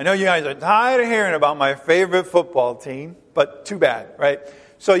 I know you guys are tired of hearing about my favorite football team, but too bad, right?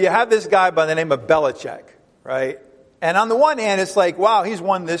 So you have this guy by the name of Belichick, right? And on the one hand, it's like, wow, he's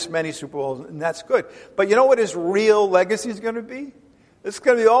won this many Super Bowls, and that's good. But you know what his real legacy is going to be? It's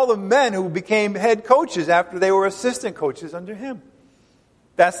going to be all the men who became head coaches after they were assistant coaches under him.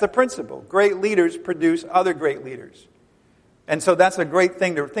 That's the principle. Great leaders produce other great leaders. And so that's a great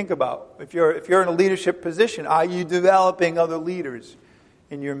thing to think about. If you're in a leadership position, are you developing other leaders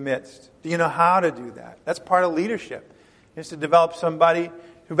in your midst? Do you know how to do that? That's part of leadership, is to develop somebody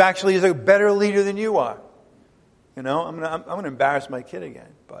who actually is a better leader than you are. I'm going to embarrass my kid again.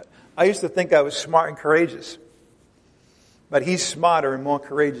 But I used to think I was smart and courageous. But he's smarter and more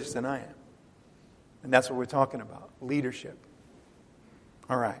courageous than I am. And that's what we're talking about, leadership.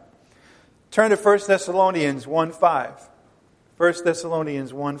 All right. Turn to 1 Thessalonians 1:5. 1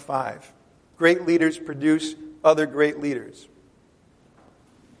 Thessalonians 1:5. Great leaders produce other great leaders.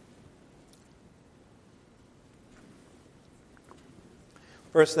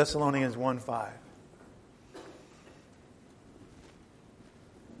 First Thessalonians 1:5.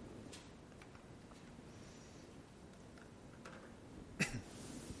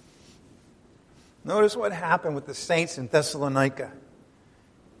 Notice what happened with the saints in Thessalonica.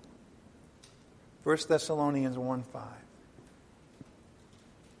 1 Thessalonians 1:5.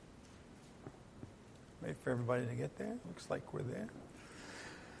 Wait for everybody to get there. Looks like we're there.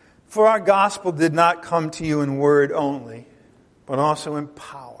 For our gospel did not come to you in word only, but also in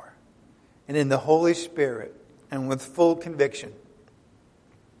power and in the Holy Spirit and with full conviction.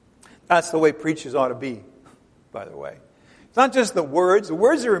 That's the way preachers ought to be, by the way. It's not just the words. The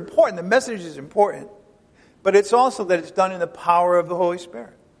words are important. The message is important. But it's also that it's done in the power of the Holy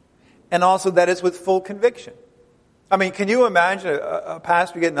Spirit. And also that it's with full conviction. I mean, can you imagine a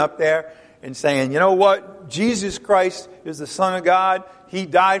pastor getting up there and saying, you know what? Jesus Christ is the Son of God. He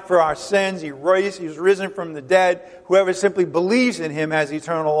died for our sins. He was risen from the dead. Whoever simply believes in him has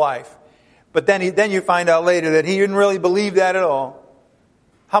eternal life. But then you find out later that he didn't really believe that at all.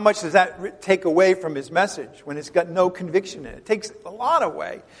 How much does that take away from his message when it's got no conviction in it? It takes a lot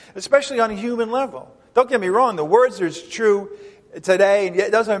away, especially on a human level. Don't get me wrong, the words are true today, and it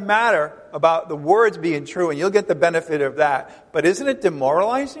doesn't matter about the words being true, and you'll get the benefit of that. But isn't it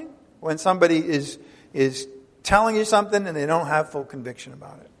demoralizing when somebody is telling you something and they don't have full conviction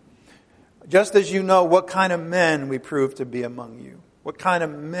about it? Just as you know what kind of men we prove to be among you. What kind of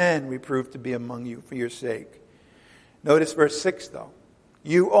men we prove to be among you for your sake. Notice verse 6, though.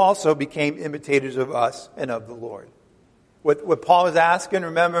 You also became imitators of us and of the Lord. What Paul is asking,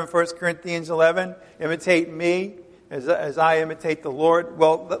 remember in 1 Corinthians 11, imitate me as I imitate the Lord.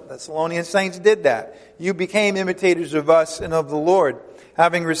 Well, the Thessalonian saints did that. You became imitators of us and of the Lord,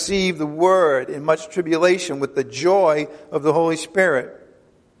 having received the word in much tribulation with the joy of the Holy Spirit.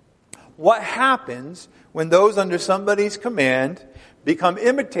 What happens when those under somebody's command become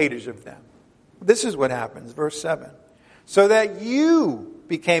imitators of them? This is what happens, verse 7. So that you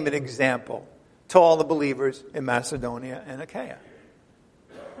became an example to all the believers in Macedonia and Achaia.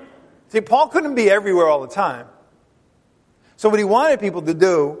 See, Paul couldn't be everywhere all the time. So what he wanted people to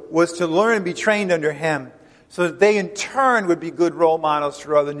do was to learn and be trained under him so that they in turn would be good role models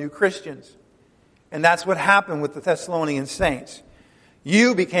for other new Christians. And that's what happened with the Thessalonian saints.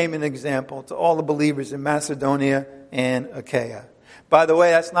 You became an example to all the believers in Macedonia and Achaia. By the way,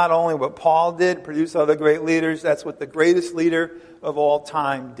 that's not only what Paul did, produce other great leaders, that's what the greatest leader of all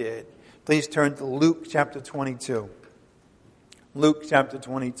time did. Please turn to Luke chapter 22. Luke chapter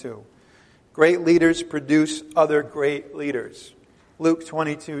 22. Great leaders produce other great leaders. Luke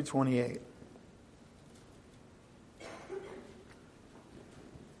 22:28.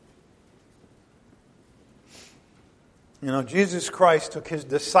 You know, Jesus Christ took his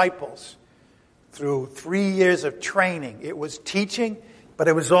disciples through 3 years of training. It was teaching, but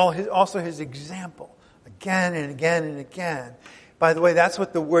it was also his example. Again and again and again. By the way, that's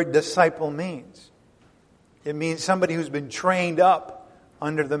what the word disciple means. It means somebody who's been trained up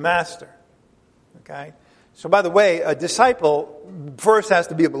under the master. Okay? So by the way, a disciple first has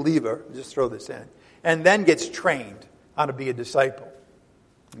to be a believer. Just throw this in. And then gets trained how to be a disciple.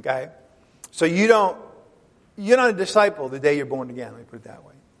 Okay? So you're not a disciple the day you're born again, let me put it that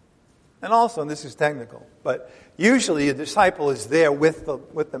way. And also, and this is technical, but usually a disciple is there with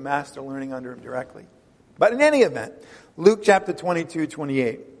the master, learning under him directly. But in any event, Luke chapter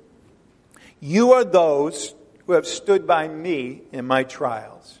 22:28. You are those who have stood by me in my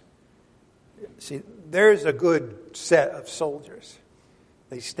trials. See, there's a good set of soldiers.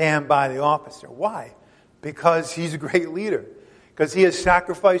 They stand by the officer. Why? Because he's a great leader. Because he has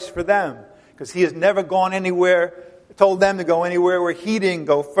sacrificed for them. Because he has never gone anywhere, told them to go anywhere where he didn't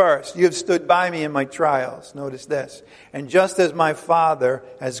go first. You have stood by me in my trials. Notice this. And just as my Father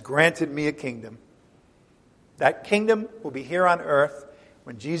has granted me a kingdom, that kingdom will be here on earth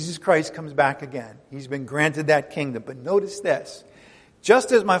when Jesus Christ comes back again. He's been granted that kingdom. But notice this.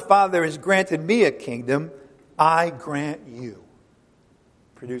 Just as my Father has granted me a kingdom, I grant you.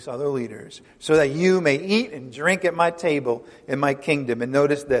 Produce other leaders, so that you may eat and drink at my table in my kingdom. And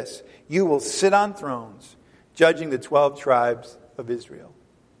notice this. You will sit on thrones, judging the 12 tribes of Israel.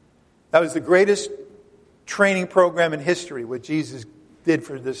 That was the greatest training program in history, what Jesus did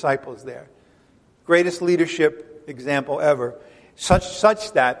for the disciples there. Greatest leadership example ever.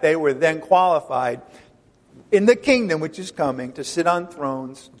 Such that they were then qualified in the kingdom which is coming to sit on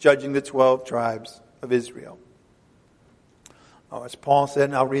thrones, judging the 12 tribes of Israel. Oh, as Paul said,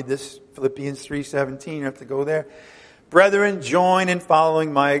 and I'll read this, Philippians 3:17, you have to go there. Brethren, join in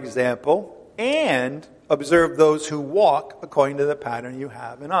following my example and observe those who walk according to the pattern you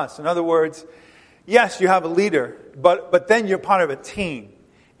have in us. In other words, yes, you have a leader, but then you're part of a team.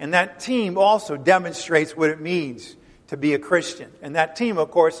 And that team also demonstrates what it means to be a Christian. And that team,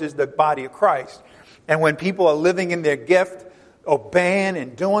 of course, is the body of Christ. And when people are living in their gift, obeying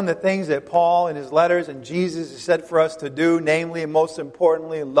and doing the things that Paul in his letters and Jesus has said for us to do, namely and most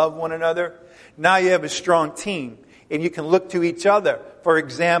importantly, love one another, now you have a strong team. And you can look to each other for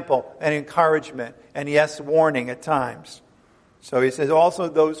example and encouragement and, yes, warning at times. So he says, also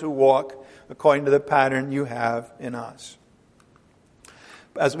those who walk according to the pattern you have in us.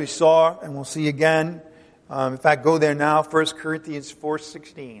 As we saw, and we'll see again, in fact, go there now, 1 Corinthians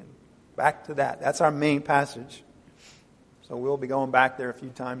 4:16. Back to that. That's our main passage. So we'll be going back there a few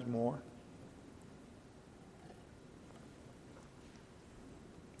times more.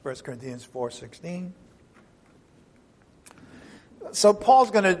 1 Corinthians 4:16. So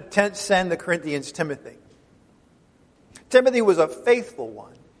Paul's going to send the Corinthians Timothy. Timothy was a faithful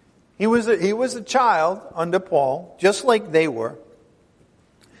one. He was a child under Paul, just like they were.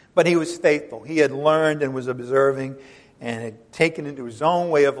 But he was faithful. He had learned and was observing and had taken into his own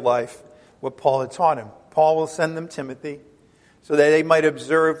way of life what Paul had taught him. Paul will send them Timothy so that they might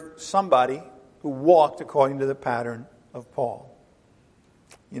observe somebody who walked according to the pattern of Paul.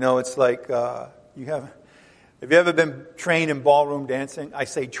 You know, it's like have you ever been trained in ballroom dancing? I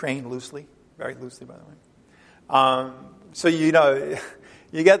say trained loosely, very loosely, by the way. So you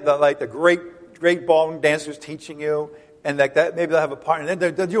get the great ballroom dancers teaching you, and like that, maybe they'll have a partner, and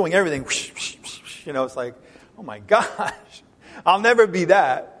they're doing everything. You know, it's like, oh my gosh, I'll never be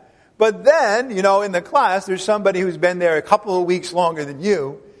that. But then, in the class, there's somebody who's been there a couple of weeks longer than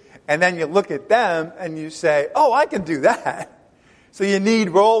you, and then you look at them and you say, oh, I can do that. So you need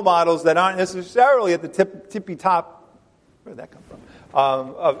role models that aren't necessarily at the tippy top, where did that come from,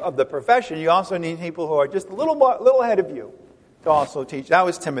 of the profession. You also need people who are just a little ahead of you to also teach. That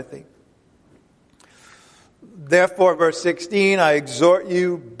was Timothy. Therefore, verse 16, I exhort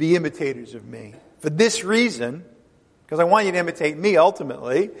you, be imitators of me. For this reason, because I want you to imitate me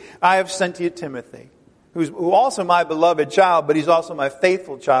ultimately, I have sent to you Timothy, who also my beloved child, but he's also my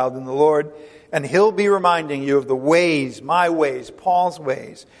faithful child in the Lord. And he'll be reminding you of the ways, my ways, Paul's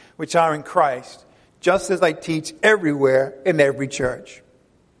ways, which are in Christ, just as I teach everywhere in every church.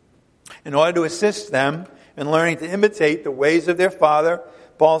 In order to assist them in learning to imitate the ways of their Father,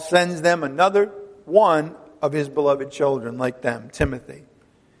 Paul sends them another one of his beloved children like them, Timothy.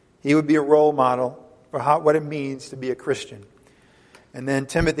 He would be a role model for what it means to be a Christian. And then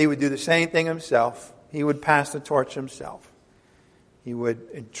Timothy would do the same thing himself. He would pass the torch himself. He would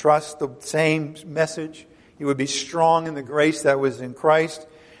entrust the same message. He would be strong in the grace that was in Christ.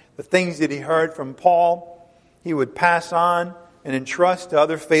 The things that he heard from Paul, he would pass on and entrust to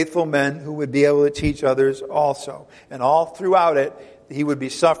other faithful men who would be able to teach others also. And all throughout it, he would be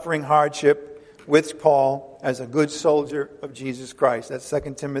suffering hardship with Paul as a good soldier of Jesus Christ. That's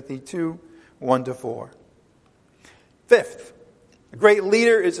 2 Timothy 2, 1-4. Fifth, a great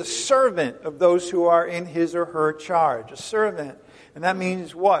leader is a servant of those who are in his or her charge. A servant. And that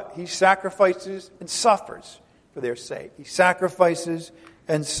means what? He sacrifices and suffers for their sake. He sacrifices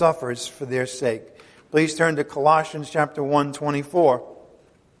and suffers for their sake. Please turn to Colossians chapter 1:24.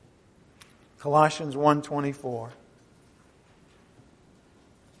 Colossians 1:24.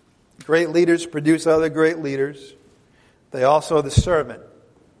 Great leaders produce other great leaders. They also are the servant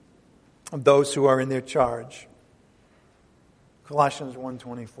of those who are in their charge. Colossians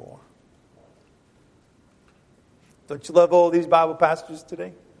 1:24. Don't you love all these Bible passages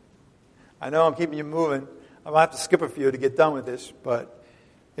today? I know I'm keeping you moving. I'm going to have to skip a few to get done with this, but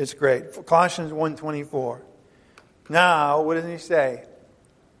it's great. Colossians 1:24. Now, what does he say?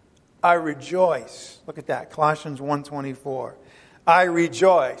 I rejoice. Look at that. Colossians 1:24. I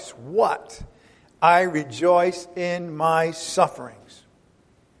rejoice. What? I rejoice in my sufferings.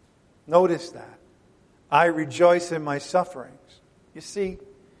 Notice that. I rejoice in my sufferings. You see,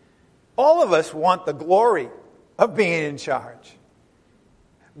 all of us want the glory of being in charge.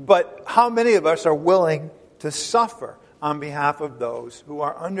 But how many of us are willing to suffer on behalf of those who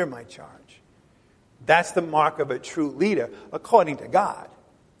are under my charge? That's the mark of a true leader, according to God.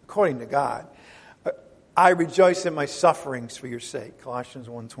 According to God. I rejoice in my sufferings for your sake, Colossians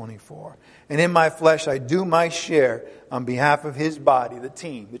 1:24. And in my flesh I do my share on behalf of his body, the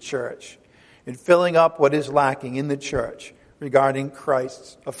team, the church, in filling up what is lacking in the church regarding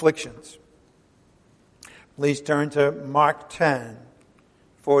Christ's afflictions. Please turn to Mark 10,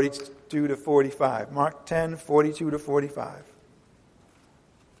 42-45. Mark 10, 42-45.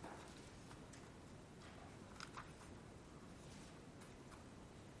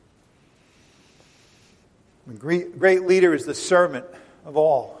 A great leader is the servant of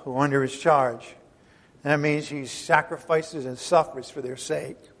all who are under his charge. That means he sacrifices and suffers for their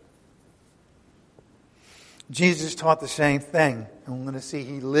sake. Jesus taught the same thing, and we're going to see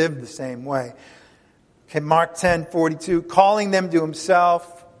he lived the same way. Okay, Mark 10, 42, calling them to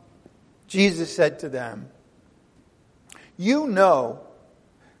himself, Jesus said to them, you know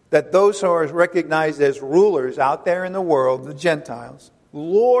that those who are recognized as rulers out there in the world, the Gentiles,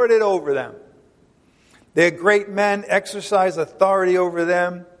 lord it over them. Their great men exercise authority over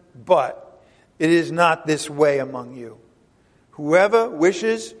them, but it is not this way among you. Whoever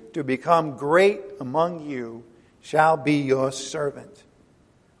wishes to become great among you shall be your servant.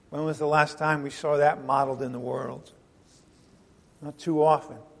 When was the last time we saw that modeled in the world? Not too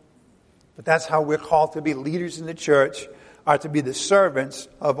often. But that's how we're called to be. Leaders in the church are to be the servants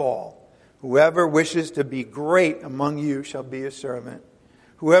of all. Whoever wishes to be great among you shall be a servant.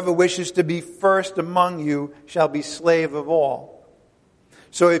 Whoever wishes to be first among you shall be slave of all.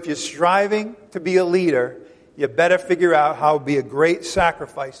 So if you're striving to be a leader, you better figure out how to be a great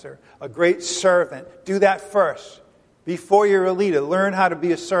sacrificer, a great servant. Do that first. Before you're a leader, learn how to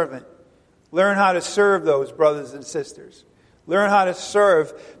be a servant. Learn how to serve those brothers and sisters. Learn how to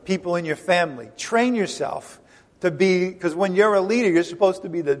serve people in your family. Train yourself to be, because when you're a leader, you're supposed to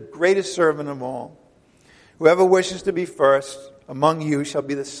be the greatest servant of all. Whoever wishes to be first among you shall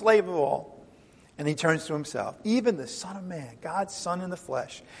be the slave of all. And he turns to himself. Even the Son of Man, God's Son in the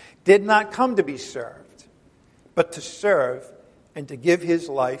flesh, did not come to be served, but to serve and to give his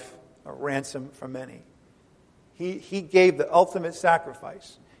life a ransom for many. He gave the ultimate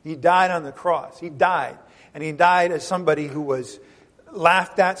sacrifice. He died on the cross. He died. And he died as somebody who was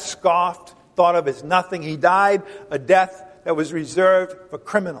laughed at, scoffed, thought of as nothing. He died a death that was reserved for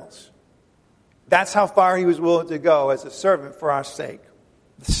criminals. That's how far he was willing to go as a servant for our sake.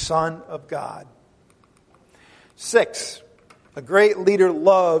 The Son of God. 6, a great leader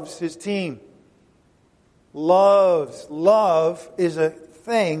loves his team. Love is a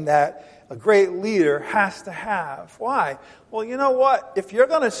thing that a great leader has to have. Why? Well, you know what? If you're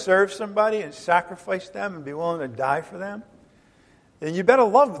going to serve somebody and sacrifice them and be willing to die for them, then you better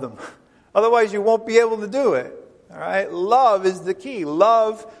love them. Otherwise, you won't be able to do it. All right? Love is the key.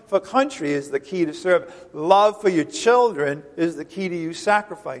 Love for country is the key to serve. Love for your children is the key to you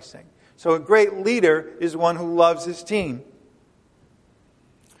sacrificing. So a great leader is one who loves his team.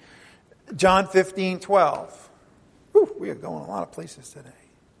 John 15:12. Whew, we are going a lot of places today.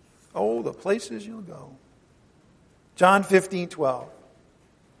 Oh, the places you'll go. John 15:12.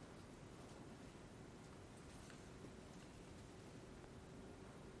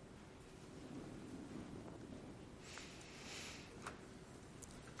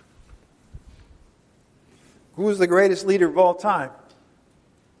 Who is the greatest leader of all time?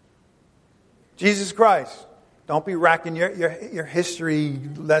 Jesus Christ. Don't be racking your history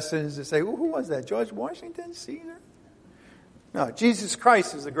lessons to say, who was that? George Washington? Caesar? No, Jesus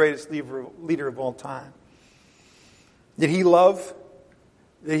Christ is the greatest leader of all time. Did he love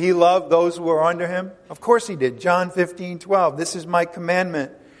those who were under him? Of course he did. John 15:12. This is my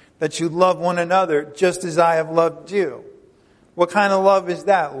commandment, that you love one another just as I have loved you. What kind of love is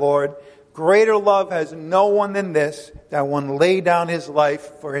that, Lord? Greater love has no one than this, that one lay down his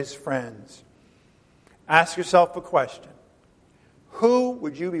life for his friends. Ask yourself a question. Who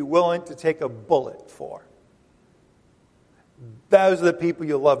would you be willing to take a bullet for? Those are the people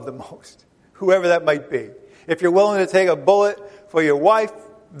you love the most. Whoever that might be. If you're willing to take a bullet for your wife,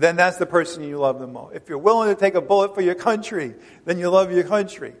 then that's the person you love the most. If you're willing to take a bullet for your country, then you love your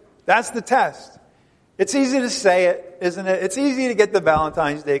country. That's the test. It's easy to say it, isn't it? It's easy to get the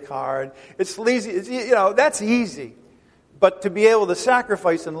Valentine's Day card. It's easy, that's easy. But to be able to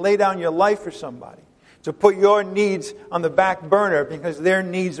sacrifice and lay down your life for somebody, to put your needs on the back burner because their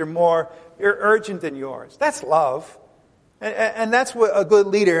needs are more urgent than yours, that's love. And that's what a good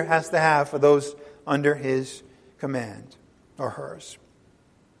leader has to have for those under his command or hers.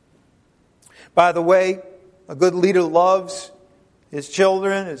 By the way, a good leader loves his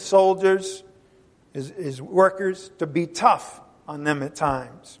children, his soldiers, his workers, to be tough on them at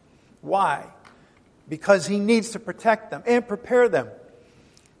times. Why? Because he needs to protect them and prepare them.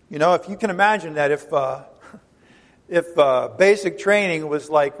 You know, if you can imagine that if basic training was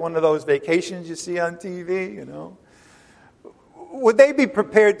like one of those vacations you see on TV, you know, would they be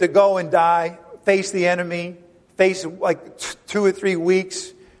prepared to go and die, face the enemy, face like 2 or 3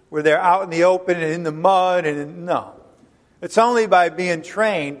 weeks where they're out in the open and in the mud? No. It's only by being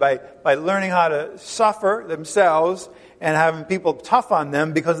trained, by learning how to suffer themselves and having people tough on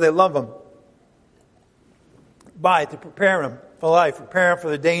them because they love them. To prepare them for life, prepare them for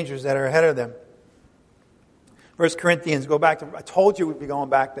the dangers that are ahead of them. 1 Corinthians, go back to, I told you we'd be going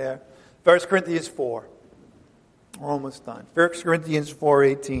back there. 1 Corinthians 4. We're almost done. 1 Corinthians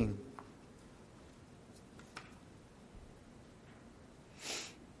 4:18.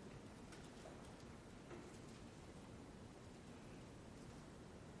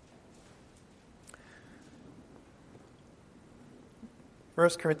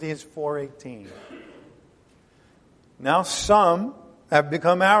 First Corinthians 4:18. Now some have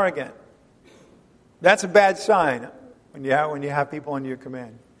become arrogant. That's a bad sign when you have people under your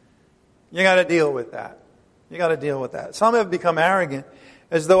command. You got to deal with that. You got to deal with that. Some have become arrogant,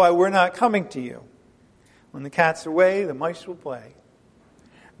 as though I were not coming to you. When the cat's away, the mice will play.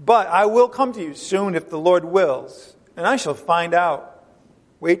 But I will come to you soon if the Lord wills, and I shall find out.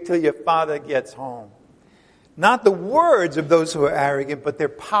 Wait till your father gets home. Not the words of those who are arrogant, but their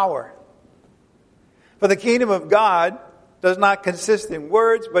power. For the kingdom of God does not consist in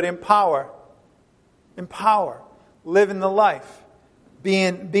words, but in power. In power. Living the life.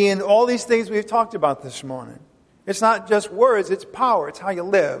 Being all these things we've talked about this morning. It's not just words, it's power. It's how you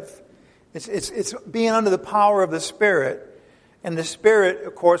live. It's being under the power of the Spirit. And the Spirit,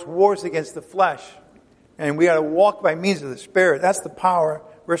 of course, wars against the flesh. And we got to walk by means of the Spirit. That's the power.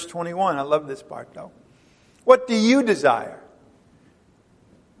 Verse 21. I love this part, though. What do you desire?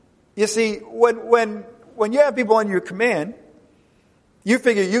 You see, when you have people under your command, you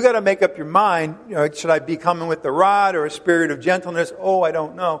figure you got to make up your mind, should I be coming with the rod or a spirit of gentleness? Oh, I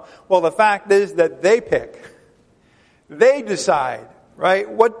don't know. Well, the fact is that they pick. They decide, right?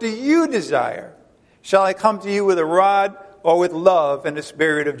 What do you desire? Shall I come to you with a rod or with love and a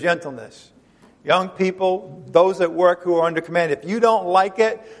spirit of gentleness? Young people, those at work who are under command, if you don't like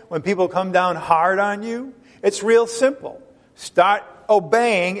it when people come down hard on you, it's real simple. Start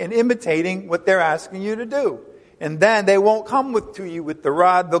obeying and imitating what they're asking you to do. And then they won't come to you with the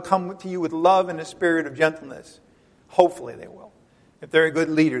rod. They'll come to you with love and a spirit of gentleness. Hopefully they will. If they're a good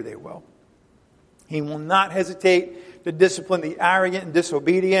leader, they will. He will not hesitate to discipline the arrogant and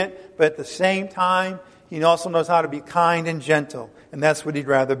disobedient, but at the same time, he also knows how to be kind and gentle, and that's what he'd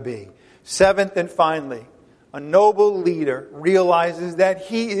rather be. Seventh and finally, a noble leader realizes that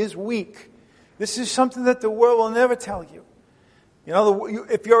he is weak. This is something that the world will never tell you. You know,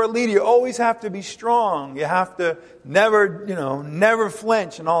 if you're a leader, you always have to be strong. You have to never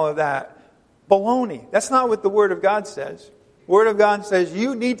flinch and all of that. Baloney. That's not what the Word of God says. The Word of God says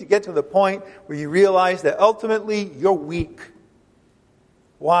you need to get to the point where you realize that ultimately you're weak.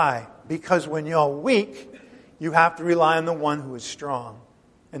 Why? Because when you're weak, you have to rely on the one who is strong.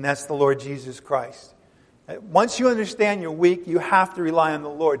 And that's the Lord Jesus Christ. Once you understand you're weak, you have to rely on the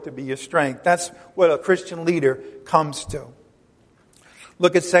Lord to be your strength. That's what a Christian leader comes to.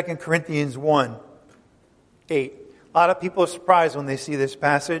 Look at 2 Corinthians 1:8. A lot of people are surprised when they see this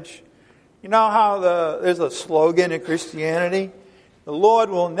passage. You know how there's a slogan in Christianity? The Lord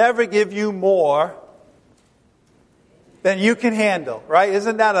will never give you more than you can handle, right?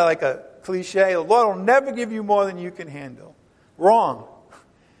 Isn't that like a cliche? The Lord will never give you more than you can handle. Wrong.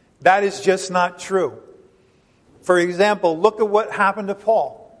 That is just not true. For example, look at what happened to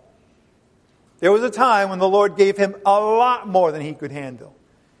Paul. There was a time when the Lord gave him a lot more than he could handle.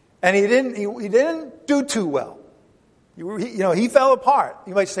 And he didn't do too well. He fell apart.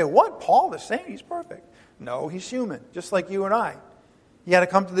 You might say, what? Paul, the saint, he's perfect. No, he's human, just like you and I. He had to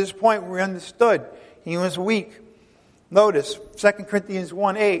come to this point where he understood he was weak. Notice, 2 Corinthians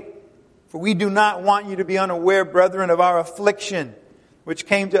 1:8. For we do not want you to be unaware, brethren, of our affliction, which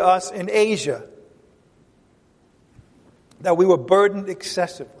came to us in Asia, that we were burdened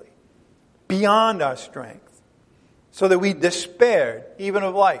excessively, beyond our strength, so that we despaired even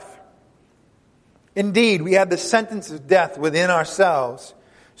of life. Indeed, we had the sentence of death within ourselves,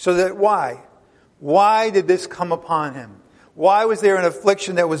 so that why? Why did this come upon him? Why was there an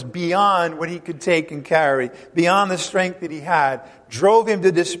affliction that was beyond what he could take and carry, beyond the strength that he had, drove him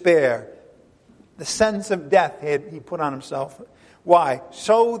to despair? The sentence of death he put on himself. Why?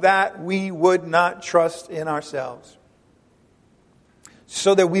 So that we would not trust in ourselves.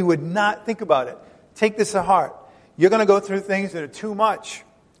 So that we would not, think about it, take this to heart. You're going to go through things that are too much.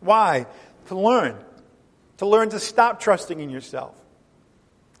 Why? To learn to stop trusting in yourself.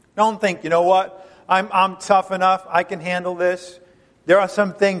 Don't think, you know what, I'm tough enough, I can handle this. There are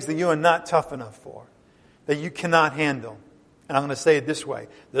some things that you are not tough enough for, that you cannot handle. And I'm going to say it this way,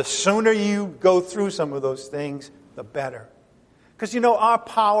 the sooner you go through some of those things, the better. Because our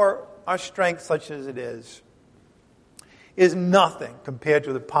power, our strength, such as it is nothing compared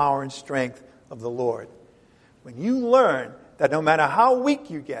to the power and strength of the Lord. When you learn that no matter how weak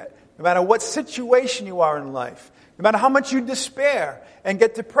you get, no matter what situation you are in life, no matter how much you despair and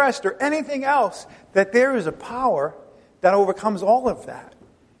get depressed or anything else, that there is a power that overcomes all of that.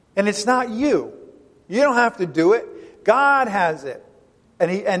 And it's not you. You don't have to do it. God has it.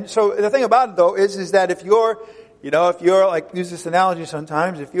 And so the thing about it though is that if you're like, use this analogy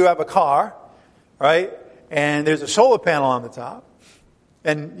sometimes, if you have a car, right, and there's a solar panel on the top,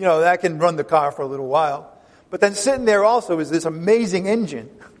 and that can run the car for a little while, but then sitting there also is this amazing engine,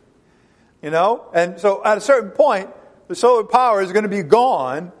 and so at a certain point, the solar power is going to be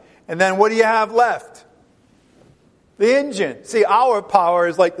gone, and then what do you have left? The engine. See, our power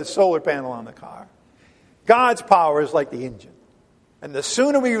is like the solar panel on the car. God's power is like the engine. And the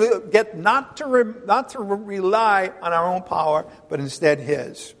sooner we get not to rely on our own power, but instead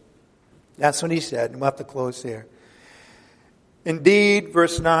His. That's what He said, and we'll have to close here. Indeed,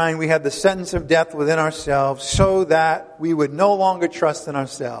 verse 9, we have the sentence of death within ourselves, so that we would no longer trust in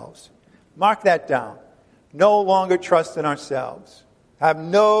ourselves. Mark that down. No longer trust in ourselves. Have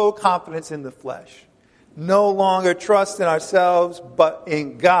no confidence in the flesh. No longer trust in ourselves, but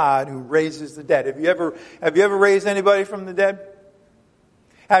in God who raises the dead. Have you ever raised anybody from the dead?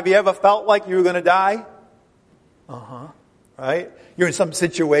 Have you ever felt like you were going to die? Right? You're in some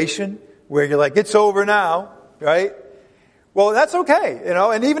situation where you're like, it's over now, right? Well, that's okay,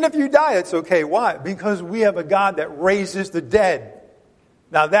 and even if you die, it's okay. Why? Because we have a God that raises the dead.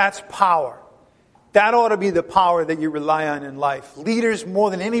 Now that's power. That ought to be the power that you rely on in life. Leaders more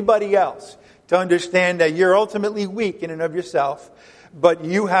than anybody else to understand that you're ultimately weak in and of yourself, but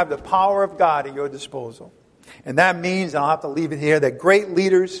you have the power of God at your disposal. And that means, and I'll have to leave it here, that great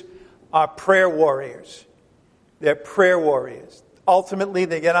leaders are prayer warriors. They're prayer warriors. Ultimately,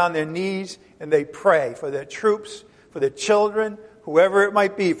 they get on their knees and they pray for their troops, for their children, whoever it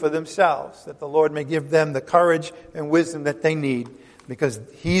might be, for themselves, that the Lord may give them the courage and wisdom that they need, because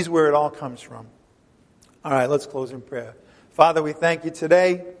He's where it all comes from. All right, let's close in prayer. Father, we thank You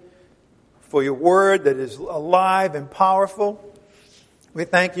today for Your word that is alive and powerful. We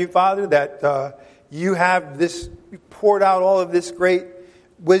thank You, Father, that you poured out all of this great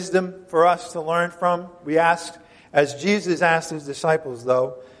wisdom for us to learn from. We ask, as Jesus asked his disciples,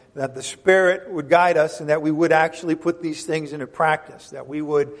 though, that the Spirit would guide us and that we would actually put these things into practice, that we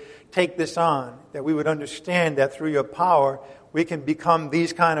would take this on, that we would understand that through your power we can become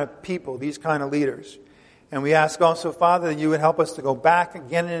these kind of people, these kind of leaders. And we ask also, Father, that you would help us to go back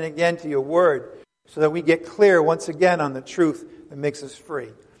again and again to your word so that we get clear once again on the truth that makes us free.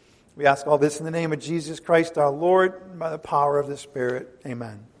 We ask all this in the name of Jesus Christ our Lord, and by the power of the Spirit.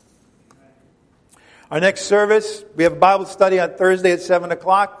 Amen. Our next service, we have a Bible study on Thursday at 7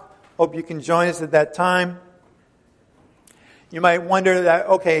 o'clock. Hope you can join us at that time. You might wonder that,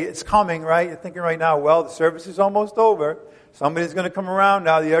 okay, it's coming, right? You're thinking right now, well, the service is almost over. Somebody's going to come around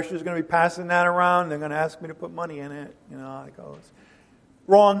now. The usher's going to be passing that around. They're going to ask me to put money in it. You know how it goes.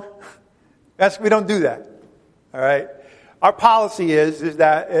 Wrong. We don't do that. All right? Our policy is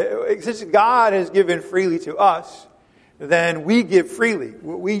that since God has given freely to us, then we give freely.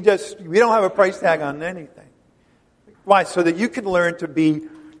 We don't have a price tag on anything. Why? So that you can learn to be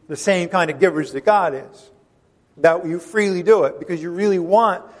the same kind of givers that God is. That you freely do it because you really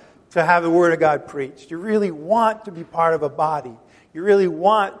want to have the Word of God preached. You really want to be part of a body. You really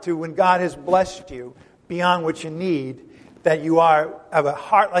want to, when God has blessed you beyond what you need, that you have a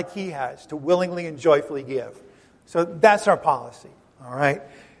heart like He has to willingly and joyfully give. So that's our policy. All right?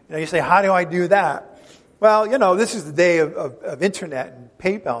 You say, how do I do that? Well, this is the day of internet and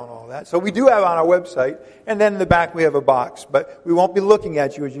PayPal and all that. So we do have it on our website. And then in the back we have a box. But we won't be looking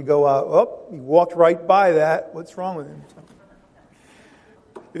at you as you go out. Oh, you walked right by that. What's wrong with him?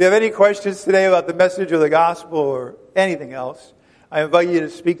 If you have any questions today about the message or the gospel or anything else, I invite you to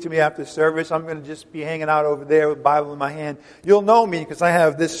speak to me after service. I'm going to just be hanging out over there with the Bible in my hand. You'll know me because I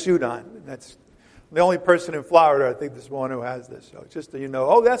have this suit on. That's the only person in Florida, I think, this one who has this. So just so you know,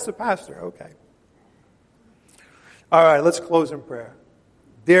 oh, that's the pastor. Okay. All right, let's close in prayer.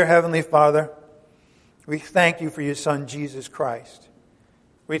 Dear Heavenly Father, we thank you for your Son, Jesus Christ.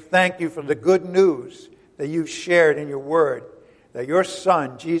 We thank you for the good news that you've shared in your word, that your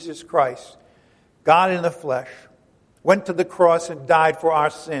Son, Jesus Christ, God in the flesh, went to the cross and died for our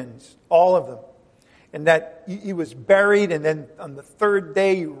sins, all of them, and that he was buried, and then on the third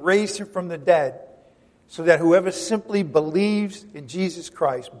day you raised him from the dead, so that whoever simply believes in Jesus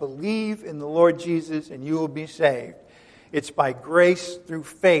Christ, believe in the Lord Jesus, and you will be saved. It's by grace through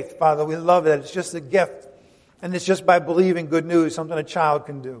faith. Father, we love that. It's just a gift. And it's just by believing good news, something a child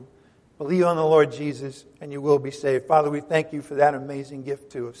can do. Believe on the Lord Jesus, and you will be saved. Father, we thank you for that amazing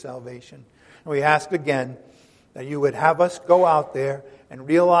gift, too, of salvation. And we ask again that you would have us go out there and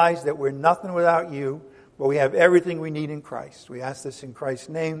realize that we're nothing without you, but we have everything we need in Christ. We ask this in Christ's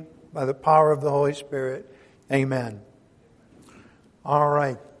name, by the power of the Holy Spirit. Amen. All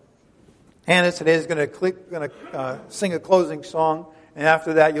right. Hannah today is going to sing a closing song, and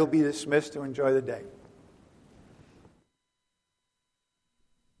after that you'll be dismissed to enjoy the day.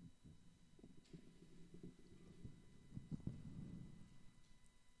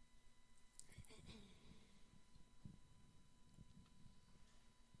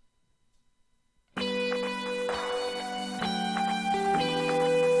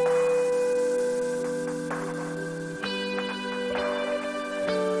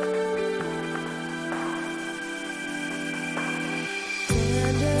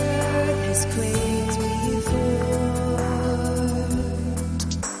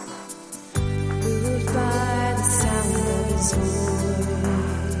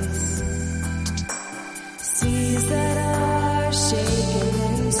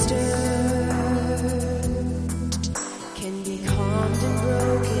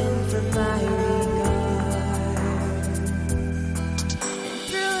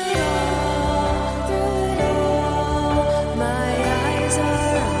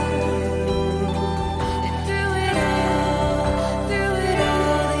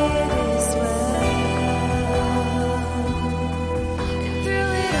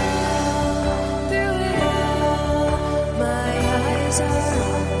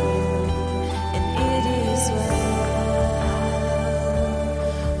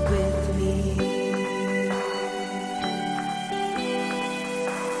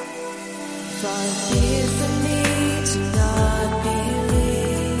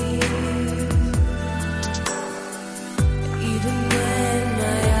 Even when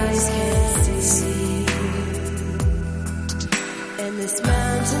my eyes can't